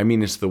 I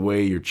mean it's the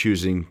way you're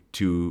choosing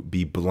to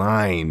be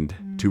blind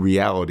to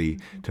reality,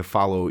 to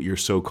follow your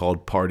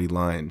so-called party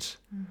lines.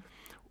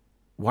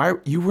 Why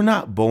you were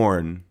not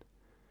born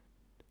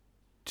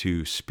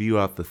to spew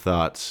out the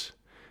thoughts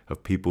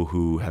of people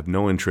who have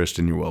no interest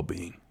in your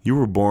well-being. You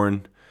were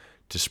born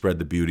to spread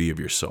the beauty of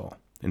your soul.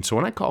 And so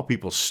when I call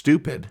people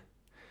stupid,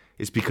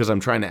 it's because I'm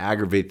trying to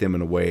aggravate them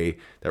in a way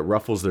that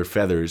ruffles their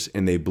feathers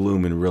and they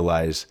bloom and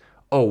realize,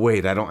 oh,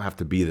 wait, I don't have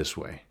to be this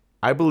way.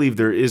 I believe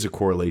there is a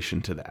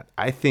correlation to that.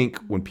 I think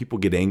when people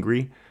get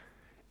angry,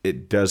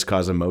 it does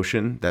cause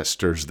emotion that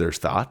stirs their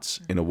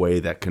thoughts in a way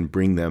that can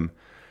bring them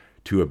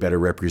to a better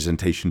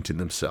representation to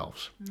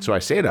themselves. So I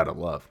say it out of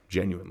love,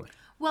 genuinely.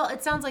 Well,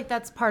 it sounds like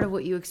that's part of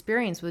what you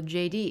experienced with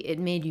JD. It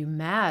made you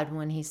mad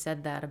when he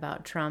said that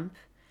about Trump.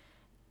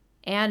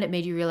 And it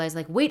made you realize,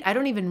 like, wait, I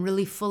don't even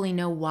really fully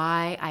know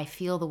why I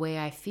feel the way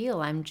I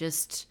feel.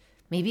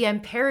 Maybe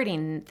I'm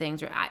parroting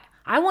things, or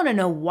I want to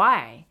know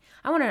why.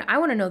 I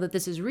want to know that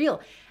this is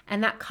real.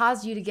 And that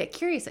caused you to get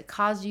curious. It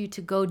caused you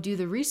to go do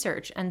the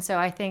research. And so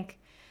I think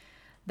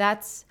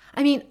that's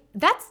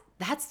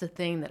the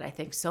thing that I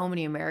think so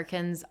many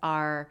Americans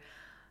are.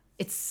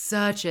 It's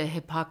such a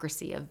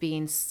hypocrisy of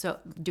doing so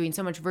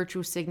much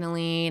virtue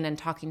signaling and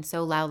talking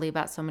so loudly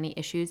about so many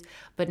issues,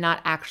 but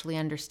not actually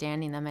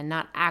understanding them and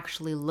not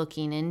actually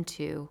looking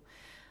into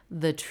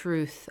the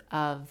truth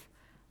of,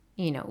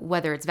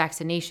 whether it's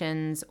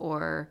vaccinations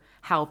or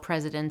how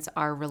presidents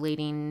are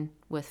relating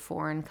with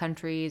foreign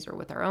countries or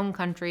with our own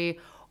country,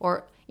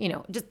 or,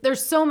 just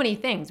there's so many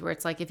things where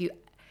it's like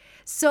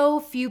so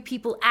few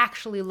people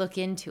actually look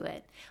into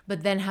it,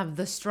 but then have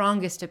the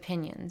strongest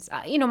opinions,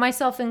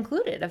 myself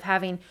included, of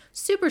having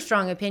super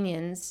strong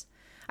opinions.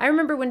 I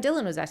remember when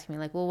Dylan was asking me,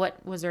 like, well,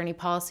 what was there any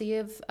policy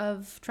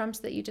of Trump's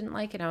that you didn't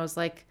like? And I was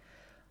like,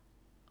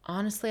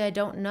 honestly, I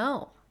don't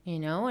know.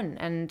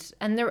 and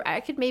there I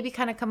could maybe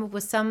kind of come up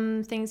with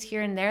some things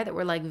here and there that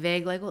were like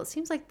vague, like, well, it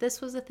seems like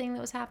this was a thing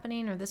that was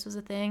happening, or this was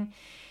a thing.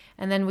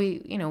 And then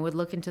we, would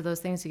look into those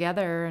things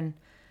together, and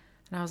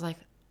I was like,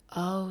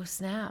 oh,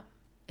 snap.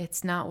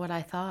 It's not what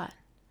I thought.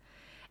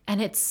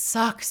 And it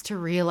sucks to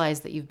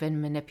realize that you've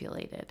been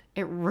manipulated.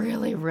 It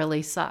really,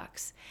 really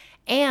sucks.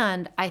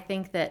 And I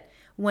think that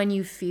when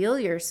you feel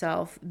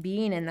yourself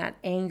being in that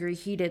angry,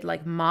 heated,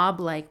 like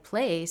mob-like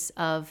place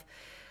of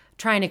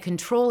trying to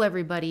control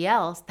everybody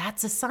else,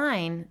 that's a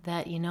sign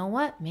that, you know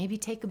what, maybe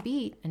take a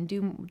beat and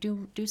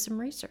do some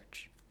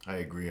research. I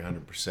agree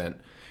 100%.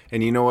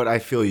 And you know what? I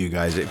feel you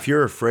guys. If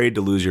you're afraid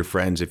to lose your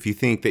friends, if you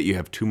think that you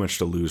have too much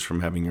to lose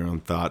from having your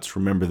own thoughts,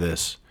 remember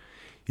this.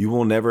 You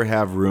will never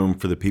have room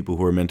for the people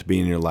who are meant to be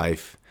in your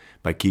life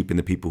by keeping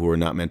the people who are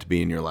not meant to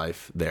be in your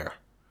life there.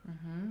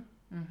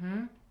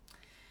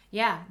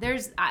 Yeah,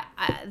 there's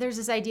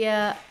this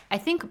idea, I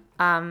think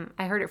I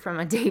heard it from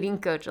a dating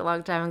coach a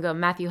long time ago,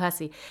 Matthew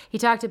Hussey. He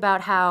talked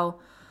about how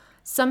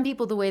some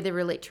people, the way they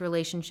relate to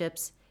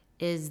relationships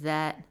is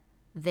that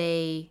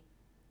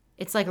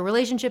it's like a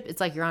relationship, it's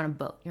like you're on a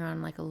boat. You're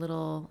on like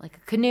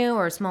a canoe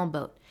or a small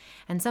boat.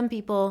 And some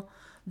people,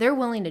 they're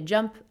willing to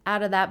jump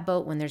out of that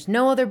boat when there's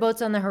no other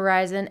boats on the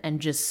horizon and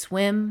just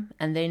swim.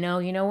 And they know,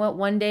 you know what,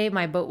 one day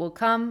my boat will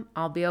come.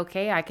 I'll be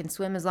okay. I can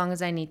swim as long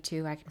as I need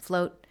to. I can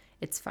float.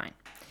 It's fine.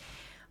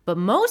 But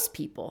most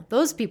people,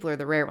 those people are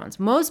the rare ones.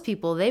 Most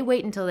people, they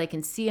wait until they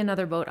can see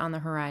another boat on the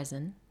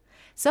horizon.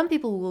 Some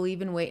people will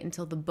even wait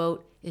until the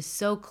boat is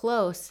so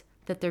close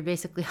that they're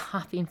basically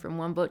hopping from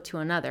one boat to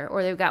another,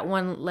 or they've got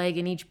one leg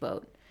in each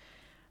boat,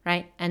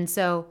 right? And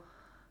so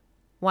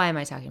why am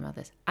I talking about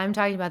this? I'm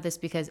talking about this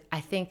because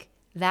I think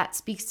that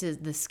speaks to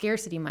the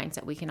scarcity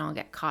mindset we can all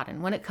get caught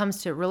in when it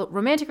comes to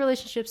romantic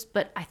relationships,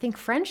 but I think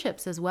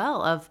friendships as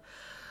well,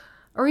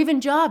 or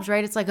even jobs,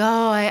 right? It's like,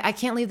 oh, I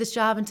can't leave this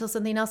job until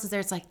something else is there.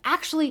 It's like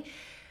actually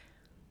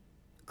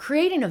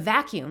creating a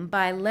vacuum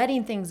by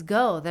letting things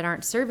go that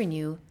aren't serving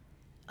you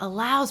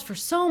allows for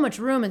so much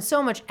room and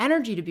so much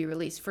energy to be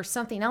released for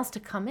something else to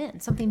come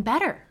in, something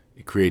better.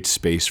 It creates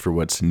space for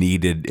what's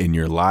needed in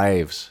your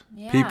lives.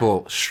 Yeah.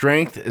 People,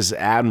 strength is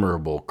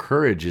admirable.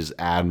 Courage is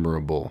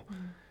admirable.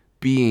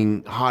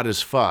 Being hot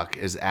as fuck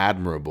is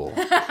admirable.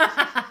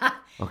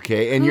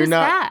 Okay, and you're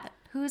not. That?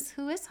 Who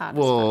is hot?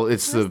 Well,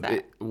 as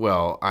fuck?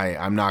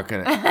 I'm not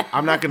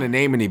gonna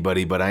name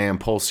anybody, but I am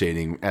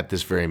pulsating at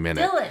this very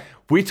minute. Dylan.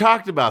 We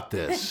talked about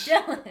this.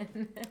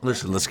 Dylan.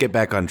 Listen, let's get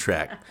back on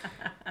track.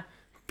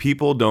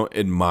 People don't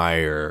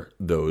admire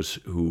those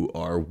who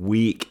are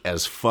weak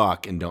as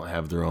fuck and don't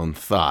have their own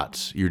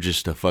thoughts. You're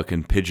just a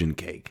fucking pigeon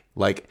cake.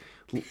 Like,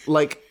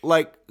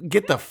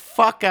 get the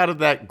fuck out of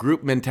that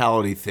group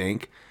mentality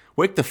think.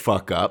 Wake the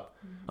fuck up.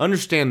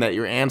 Understand that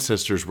your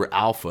ancestors were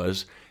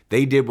alphas.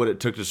 They did what it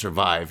took to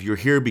survive. You're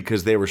here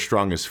because they were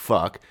strong as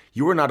fuck.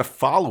 You are not a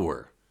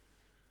follower.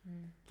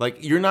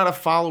 Like, you're not a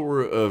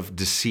follower of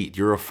deceit.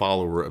 You're a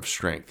follower of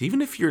strength.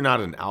 Even if you're not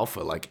an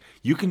alpha, like,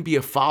 you can be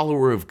a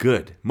follower of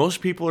good.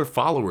 Most people are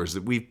followers.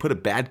 That we've put a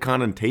bad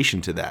connotation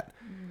to that.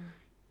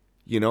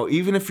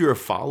 Even if you're a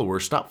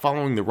follower, stop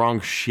following the wrong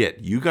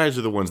shit. You guys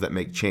are the ones that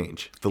make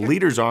change. The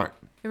leaders aren't.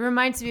 It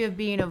reminds me of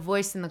being a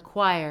voice in the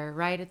choir,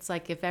 right? It's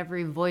like if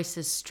every voice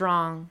is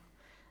strong,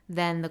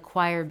 then the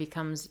choir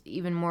becomes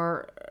even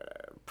more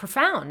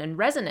profound and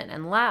resonant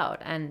and loud,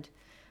 and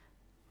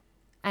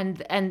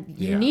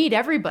you need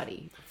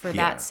everybody for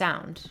that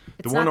sound.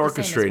 The one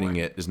orchestrating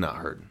it is not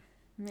heard.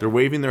 Yeah. They're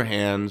waving their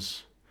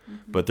hands,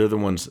 but they're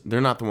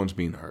not the ones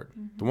being heard.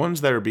 The ones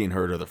that are being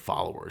heard are the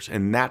followers,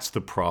 and that's the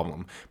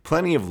problem.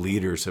 Plenty of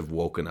leaders have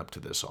woken up to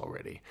this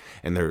already,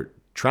 and they're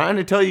trying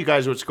to tell you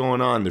guys what's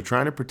going on. They're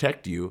trying to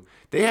protect you.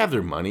 They have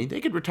their money.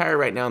 They could retire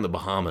right now in the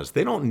Bahamas.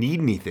 They don't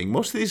need anything.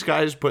 Most of these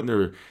guys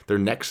putting their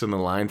necks on the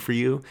line for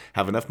you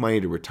have enough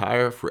money to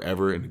retire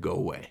forever and to go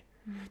away.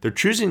 They're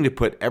choosing to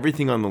put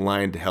everything on the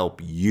line to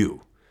help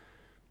you.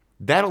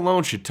 That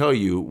alone should tell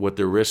you what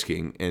they're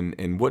risking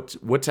and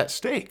what's at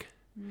stake.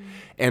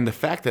 And the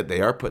fact that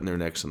they are putting their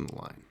necks on the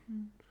line.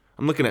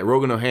 I'm looking at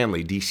Rogan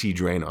O'Hanley, DC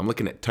Drano. I'm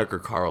looking at Tucker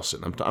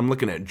Carlson. I'm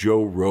looking at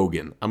Joe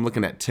Rogan. I'm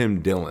looking at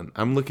Tim Dillon.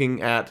 I'm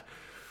looking at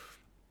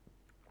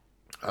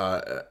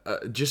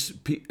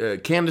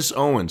Candace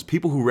Owens,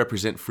 people who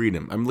represent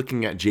freedom. I'm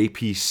looking at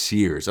JP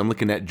Sears. I'm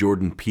looking at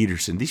Jordan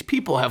Peterson. These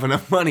people have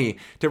enough money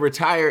to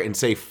retire and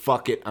say,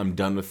 fuck it, I'm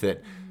done with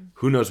it.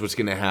 Who knows what's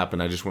going to happen?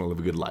 I just want to live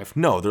a good life.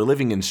 No, they're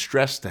living in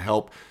stress to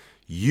help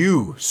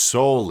you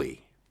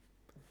solely.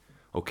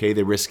 Okay,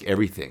 they risk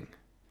everything.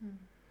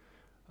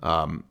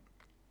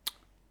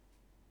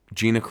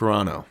 Gina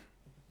Carano,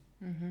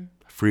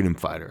 freedom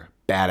fighter,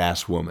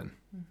 badass woman.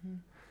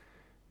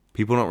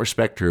 People don't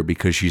respect her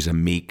because she's a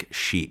meek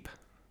sheep.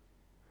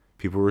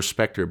 People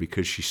respect her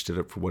because she stood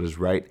up for what is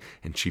right,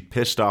 and she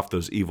pissed off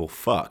those evil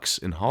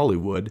fucks in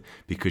Hollywood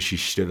because she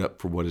stood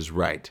up for what is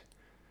right.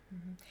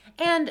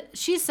 And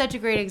she's such a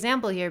great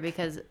example here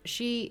because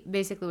she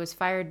basically was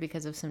fired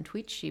because of some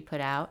tweets she put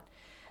out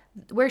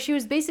where she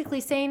was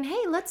basically saying,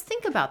 hey, let's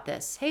think about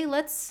this. Hey,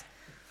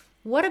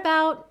 what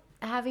about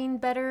having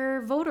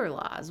better voter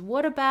laws?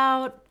 What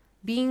about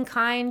being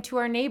kind to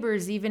our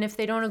neighbors even if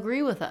they don't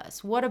agree with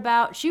us? What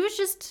about, she was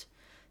just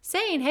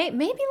saying, hey,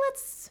 maybe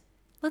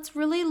let's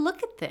really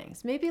look at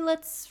things. Maybe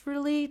let's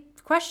really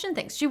question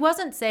things. She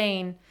wasn't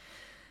saying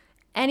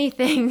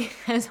anything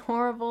as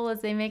horrible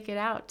as they make it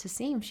out to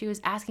seem. She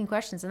was asking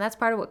questions. And that's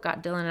part of what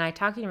got Dylan and I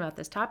talking about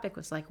this topic,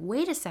 was like,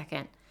 wait a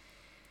second.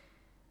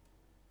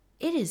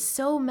 It is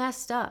so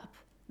messed up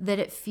that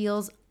it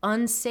feels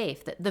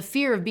unsafe, that the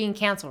fear of being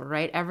canceled,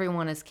 right?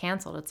 Everyone is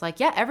canceled. It's like,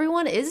 yeah,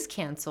 everyone is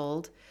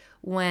canceled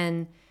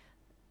when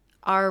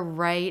our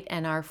right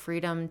and our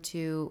freedom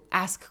to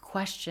ask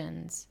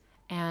questions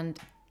and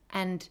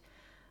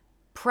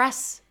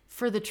press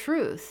for the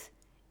truth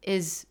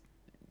is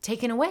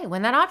taken away.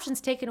 When that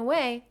option's taken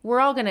away, we're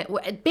all going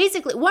to,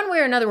 basically, one way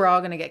or another, we're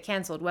all going to get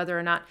canceled, whether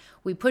or not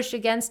we push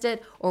against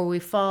it or we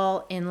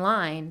fall in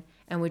line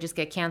and we just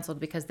get canceled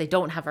because they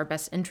don't have our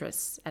best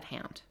interests at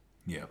hand.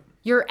 Yeah.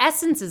 Your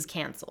essence is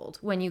canceled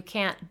when you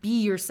can't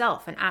be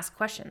yourself and ask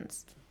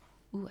questions.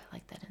 Ooh, I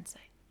like that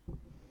insight.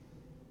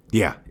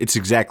 Yeah, it's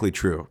exactly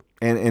true.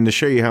 And to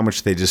show you how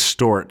much they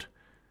distort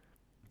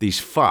these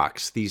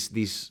fucks, these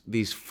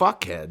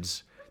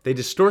fuckheads, they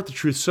distort the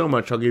truth so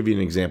much. I'll give you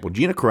an example.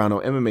 Gina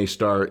Carano, MMA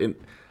star,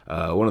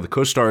 one of the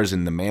co-stars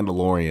in The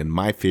Mandalorian,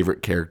 my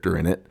favorite character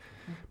in it,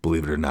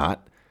 believe it or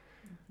not.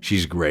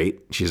 She's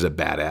great. She's a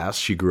badass.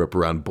 She grew up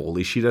around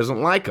bullies. She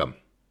doesn't like them.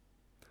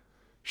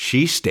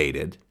 She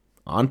stated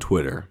on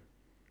Twitter,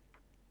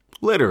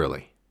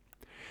 literally,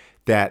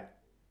 that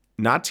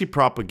Nazi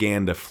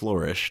propaganda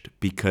flourished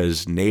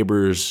because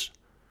neighbors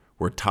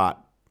were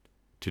taught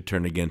to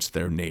turn against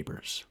their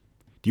neighbors.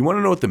 Do you want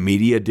to know what the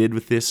media did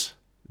with this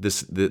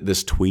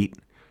tweet?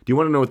 Do you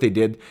want to know what they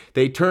did?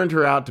 They turned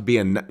her out to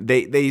be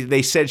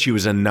they said she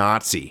was a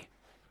Nazi.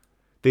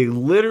 They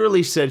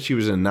literally said she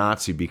was a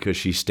Nazi because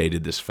she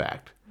stated this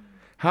fact.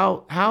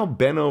 How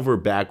bent over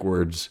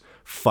backwards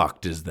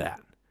fucked is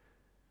that?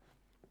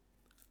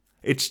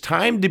 It's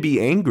time to be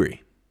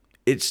angry.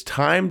 It's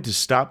time to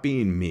stop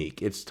being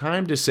meek. It's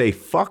time to say,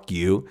 fuck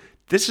you.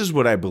 This is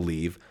what I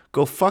believe.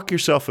 Go fuck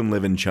yourself and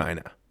live in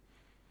China.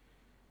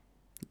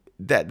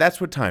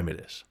 That's what time it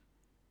is.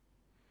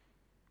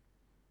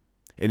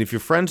 And if your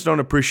friends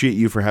don't appreciate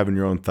you for having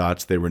your own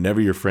thoughts, they were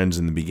never your friends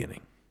in the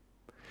beginning.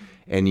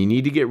 And you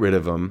need to get rid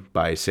of them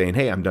by saying,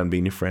 hey, I'm done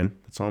being your friend.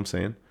 That's all I'm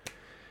saying.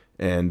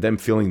 And them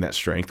feeling that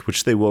strength,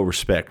 which they will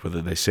respect,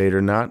 whether they say it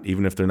or not.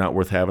 Even if they're not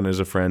worth having as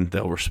a friend,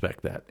 they'll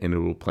respect that. And it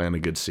will plant a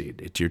good seed.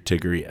 It's your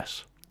Tigger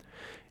yes.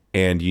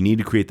 And you need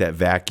to create that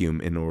vacuum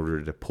in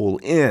order to pull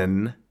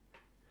in,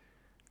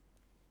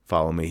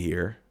 follow me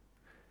here,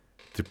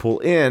 to pull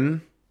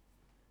in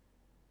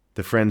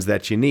the friends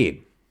that you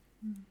need.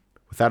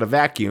 Without a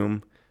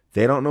vacuum,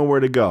 they don't know where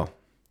to go.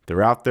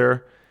 They're out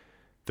there.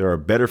 There are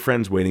better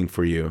friends waiting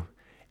for you.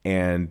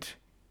 And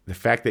the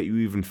fact that you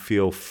even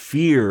feel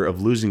fear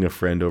of losing a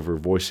friend over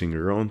voicing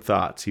your own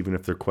thoughts, even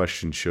if their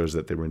question shows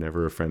that they were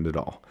never a friend at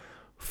all,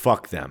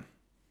 fuck them.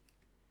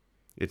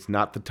 It's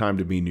not the time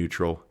to be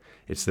neutral.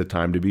 It's the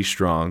time to be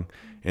strong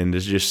and to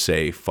just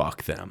say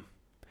fuck them.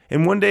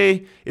 And one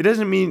day, it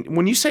doesn't mean,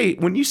 when you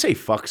say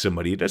fuck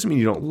somebody, it doesn't mean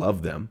you don't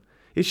love them.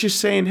 It's just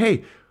saying,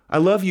 hey, I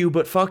love you,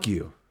 but fuck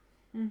you.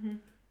 Mm-hmm.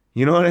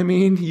 You know what I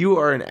mean? You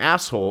are an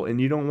asshole and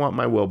you don't want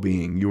my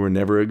well-being. You were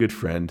never a good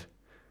friend.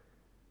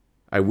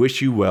 I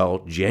wish you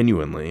well,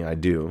 genuinely, I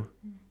do,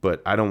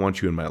 but I don't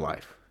want you in my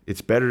life.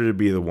 It's better to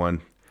be the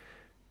one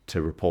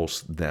to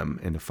repulse them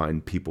and to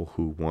find people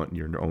who want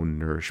your own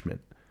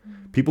nourishment.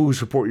 Mm-hmm. People who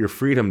support your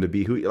freedom to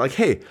be who, like,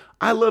 hey,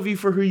 I love you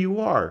for who you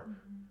are.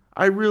 Mm-hmm.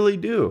 I really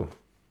do.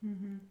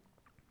 Mm-hmm.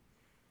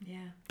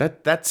 Yeah.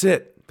 That's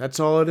it. That's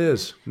all it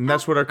is. And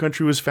that's what our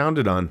country was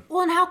founded on.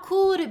 Well, and how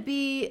cool would it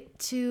be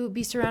to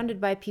be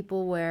surrounded by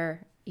people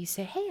where you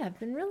say, hey, I've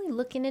been really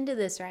looking into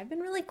this, or I've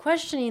been really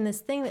questioning this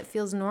thing that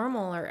feels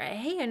normal, or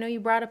hey, I know you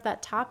brought up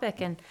that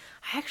topic and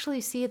I actually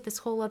see it this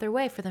whole other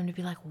way, for them to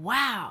be like,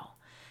 wow,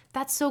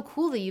 that's so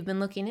cool that you've been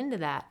looking into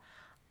that.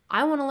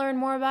 I want to learn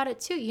more about it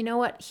too. You know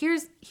what?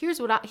 Here's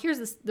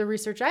the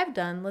research I've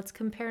done. Let's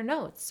compare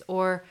notes.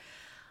 Or,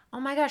 oh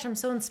my gosh, I'm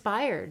so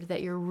inspired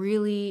that you're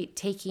really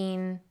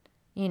taking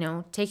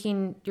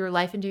your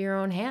life into your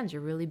own hands.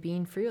 You're really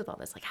being free with all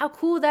this. Like, how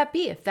cool would that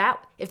be if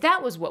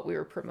that was what we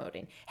were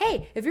promoting?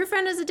 Hey, if your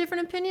friend has a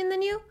different opinion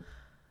than you,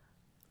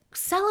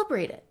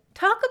 celebrate it.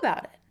 Talk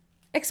about it.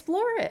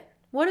 Explore it.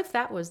 What if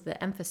that was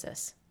the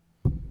emphasis?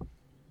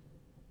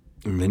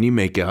 And then you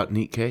make out and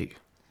eat cake.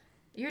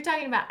 You're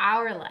talking about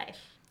our life.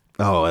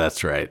 Oh,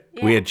 that's right.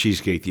 Yeah. We had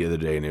cheesecake the other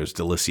day and it was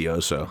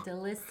delicioso.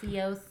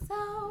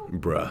 Delicioso.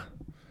 Bruh.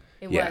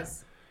 It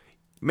was.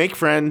 Make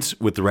friends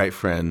with the right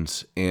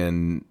friends,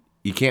 and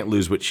you can't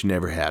lose what you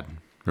never had.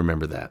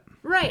 Remember that.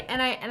 Right. And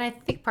I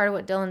think part of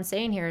what Dylan's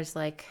saying here is,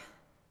 like,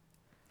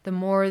 the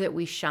more that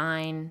we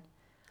shine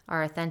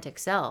our authentic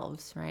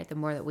selves, right? The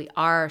more that we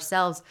are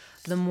ourselves,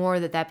 the more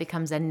that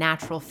becomes a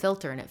natural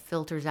filter, and it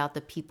filters out the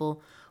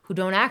people who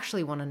don't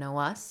actually want to know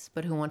us,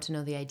 but who want to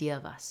know the idea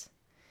of us.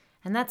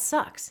 And that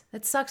sucks.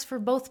 That sucks for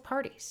both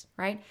parties,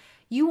 right?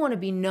 You want to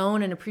be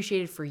known and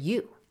appreciated for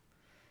you.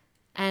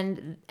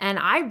 And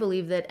I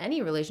believe that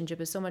any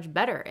relationship is so much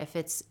better if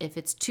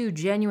it's two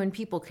genuine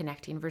people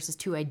connecting versus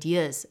two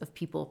ideas of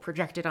people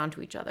projected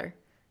onto each other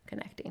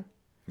connecting.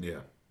 Yeah.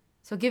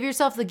 So give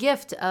yourself the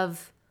gift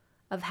of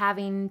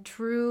having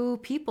true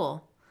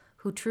people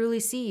who truly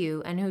see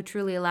you and who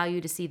truly allow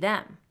you to see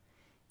them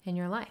in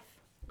your life.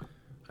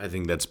 I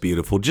think that's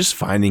beautiful. Just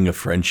finding a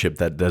friendship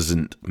that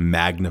doesn't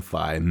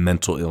magnify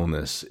mental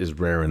illness is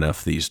rare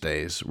enough these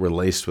days. We're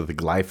laced with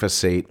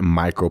glyphosate,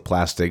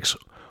 microplastics,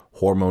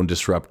 hormone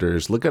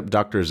disruptors. Look up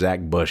Dr. Zach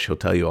Bush. He'll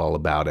tell you all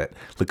about it.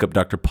 Look up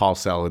Dr. Paul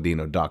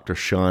Saladino, Dr.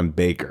 Sean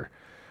Baker,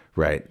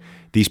 right?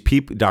 These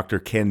people, Dr.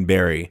 Ken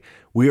Berry,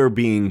 we are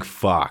being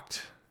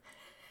fucked.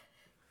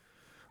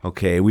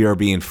 Okay, we are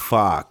being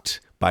fucked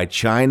by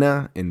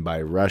China and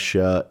by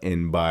Russia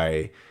and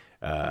by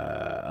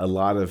a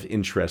lot of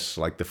interests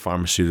like the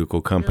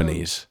pharmaceutical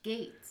companies. Bill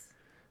Gates.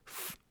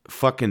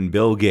 Fucking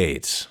Bill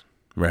Gates,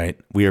 right?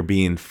 We are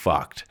being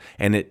fucked.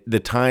 And the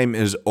time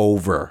is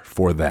over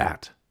for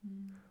that.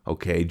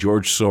 Okay,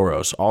 George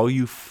Soros, all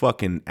you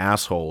fucking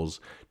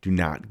assholes do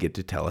not get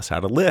to tell us how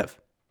to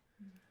live.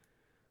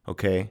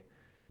 Okay?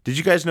 Did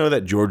you guys know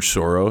that George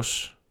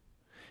Soros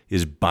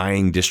is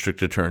buying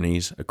district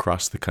attorneys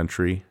across the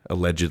country,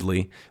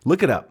 allegedly?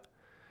 Look it up,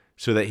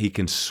 so that he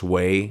can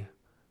sway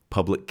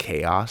public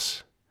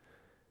chaos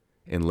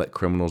and let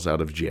criminals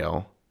out of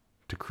jail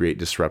to create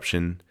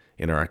disruption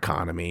in our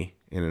economy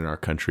and in our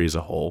country as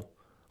a whole.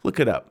 Look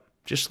it up.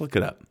 Just look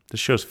it up. This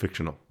show's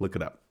fictional. Look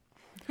it up.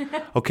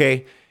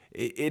 Okay?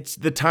 It's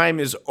the time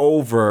is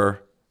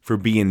over for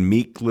being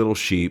meek little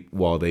sheep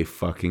while they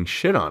fucking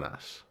shit on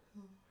us.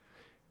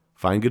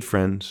 Find good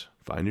friends.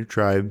 Find your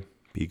tribe.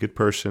 Be a good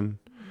person.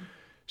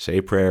 Say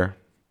a prayer.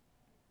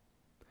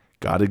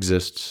 God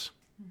exists.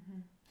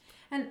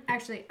 And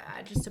actually,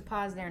 just to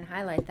pause there and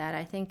highlight that,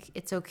 I think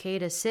it's okay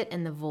to sit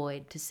in the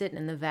void, to sit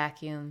in the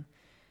vacuum,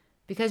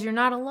 because you're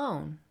not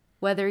alone.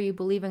 Whether you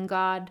believe in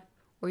God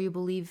or you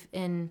believe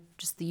in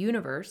just the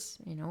universe,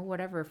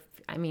 whatever.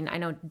 I mean, I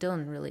know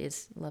Dylan really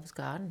loves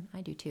God, and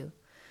I do too.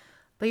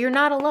 But you're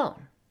not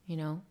alone,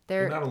 You're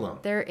not alone.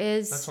 There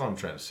is. That's all I'm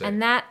trying to say.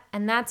 And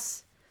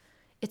that's.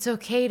 It's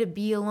okay to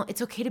be alone.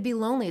 It's okay to be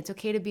lonely. It's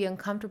okay to be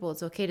uncomfortable.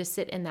 It's okay to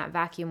sit in that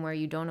vacuum where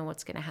you don't know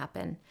what's going to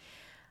happen.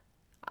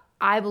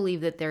 I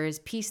believe that there is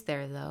peace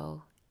there,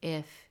 though,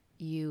 if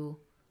you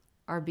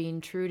are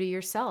being true to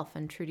yourself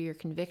and true to your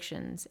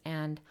convictions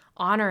and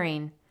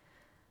honoring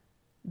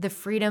the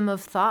freedom of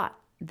thought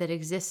that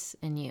exists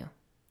in you.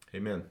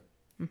 Amen.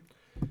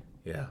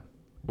 Yeah.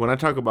 When I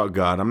talk about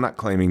God, I'm not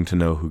claiming to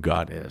know who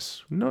God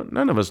is. No,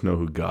 none of us know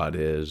who God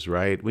is,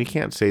 right? We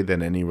can't say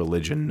that any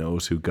religion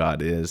knows who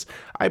God is.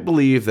 I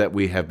believe that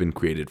we have been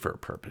created for a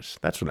purpose.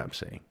 That's what I'm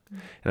saying.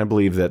 And I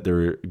believe that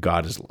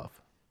God is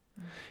love.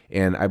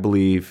 And I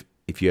believe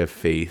if you have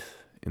faith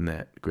in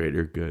that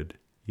greater good,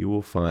 you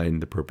will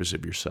find the purpose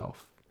of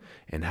yourself.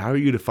 And how are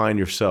you to find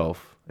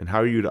yourself? And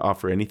how are you to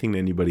offer anything to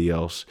anybody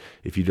else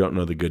if you don't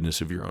know the goodness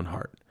of your own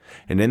heart?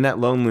 And in that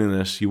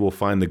loneliness, you will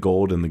find the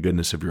gold and the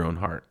goodness of your own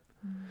heart.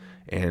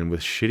 And with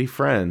shitty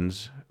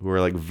friends who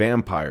are like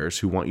vampires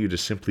who want you to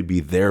simply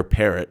be their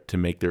parrot to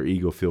make their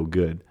ego feel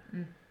good,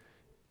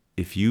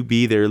 if you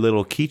be their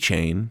little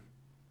keychain,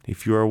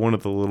 if you are one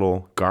of the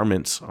little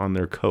garments on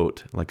their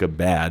coat, like a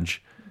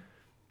badge,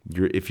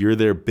 if you're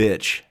their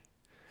bitch,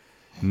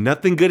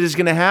 nothing good is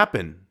going to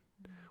happen.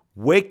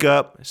 Wake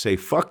up, say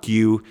fuck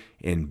you,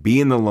 and be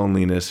in the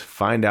loneliness,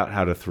 find out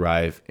how to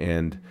thrive.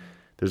 And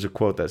there's a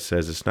quote that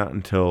says, it's not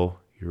until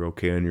you're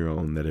okay on your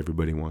own that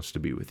everybody wants to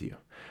be with you.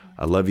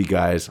 I love you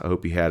guys. I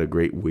hope you had a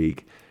great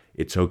week.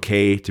 It's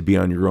okay to be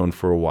on your own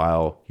for a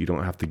while. You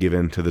don't have to give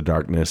in to the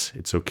darkness.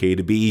 It's okay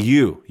to be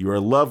you. You are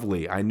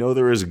lovely. I know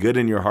there is good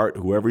in your heart.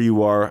 Whoever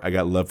you are, I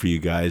got love for you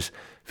guys.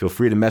 Feel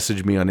free to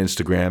message me on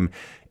Instagram.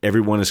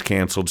 Everyone is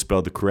canceled,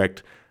 spelled the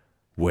correct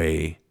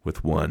way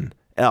with one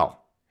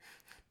L.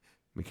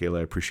 Michaela,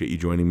 I appreciate you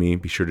joining me.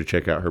 Be sure to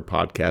check out her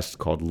podcast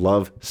called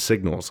Love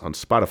Signals on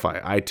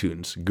Spotify,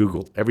 iTunes,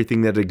 Google,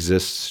 everything that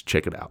exists.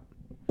 Check it out.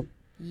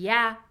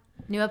 Yeah.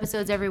 New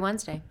episodes every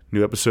Wednesday.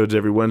 New episodes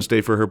every Wednesday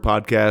for her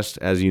podcast,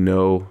 as you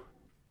know.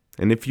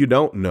 And if you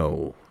don't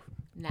know,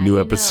 new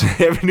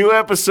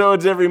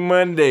episodes every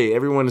Monday.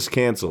 Everyone is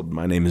canceled.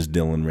 My name is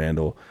Dylan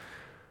Randall.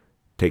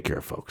 Take care,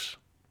 folks.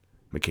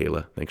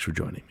 Michaela, thanks for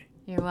joining me.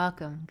 You're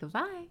welcome.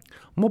 Goodbye.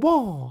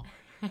 Bye-bye.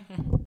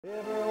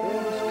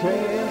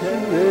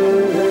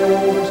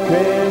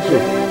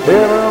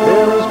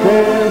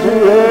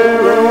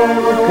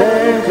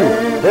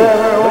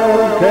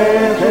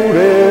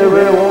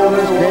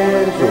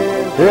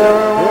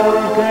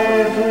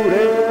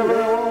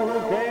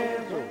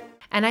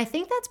 And I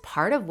think that's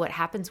part of what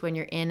happens when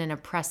you're in an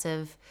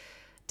oppressive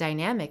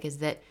dynamic is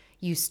that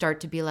you start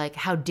to be like,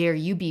 how dare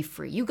you be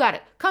free? You got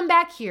to come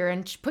back here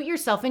and put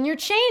yourself in your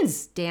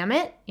chains, damn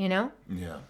it, Yeah.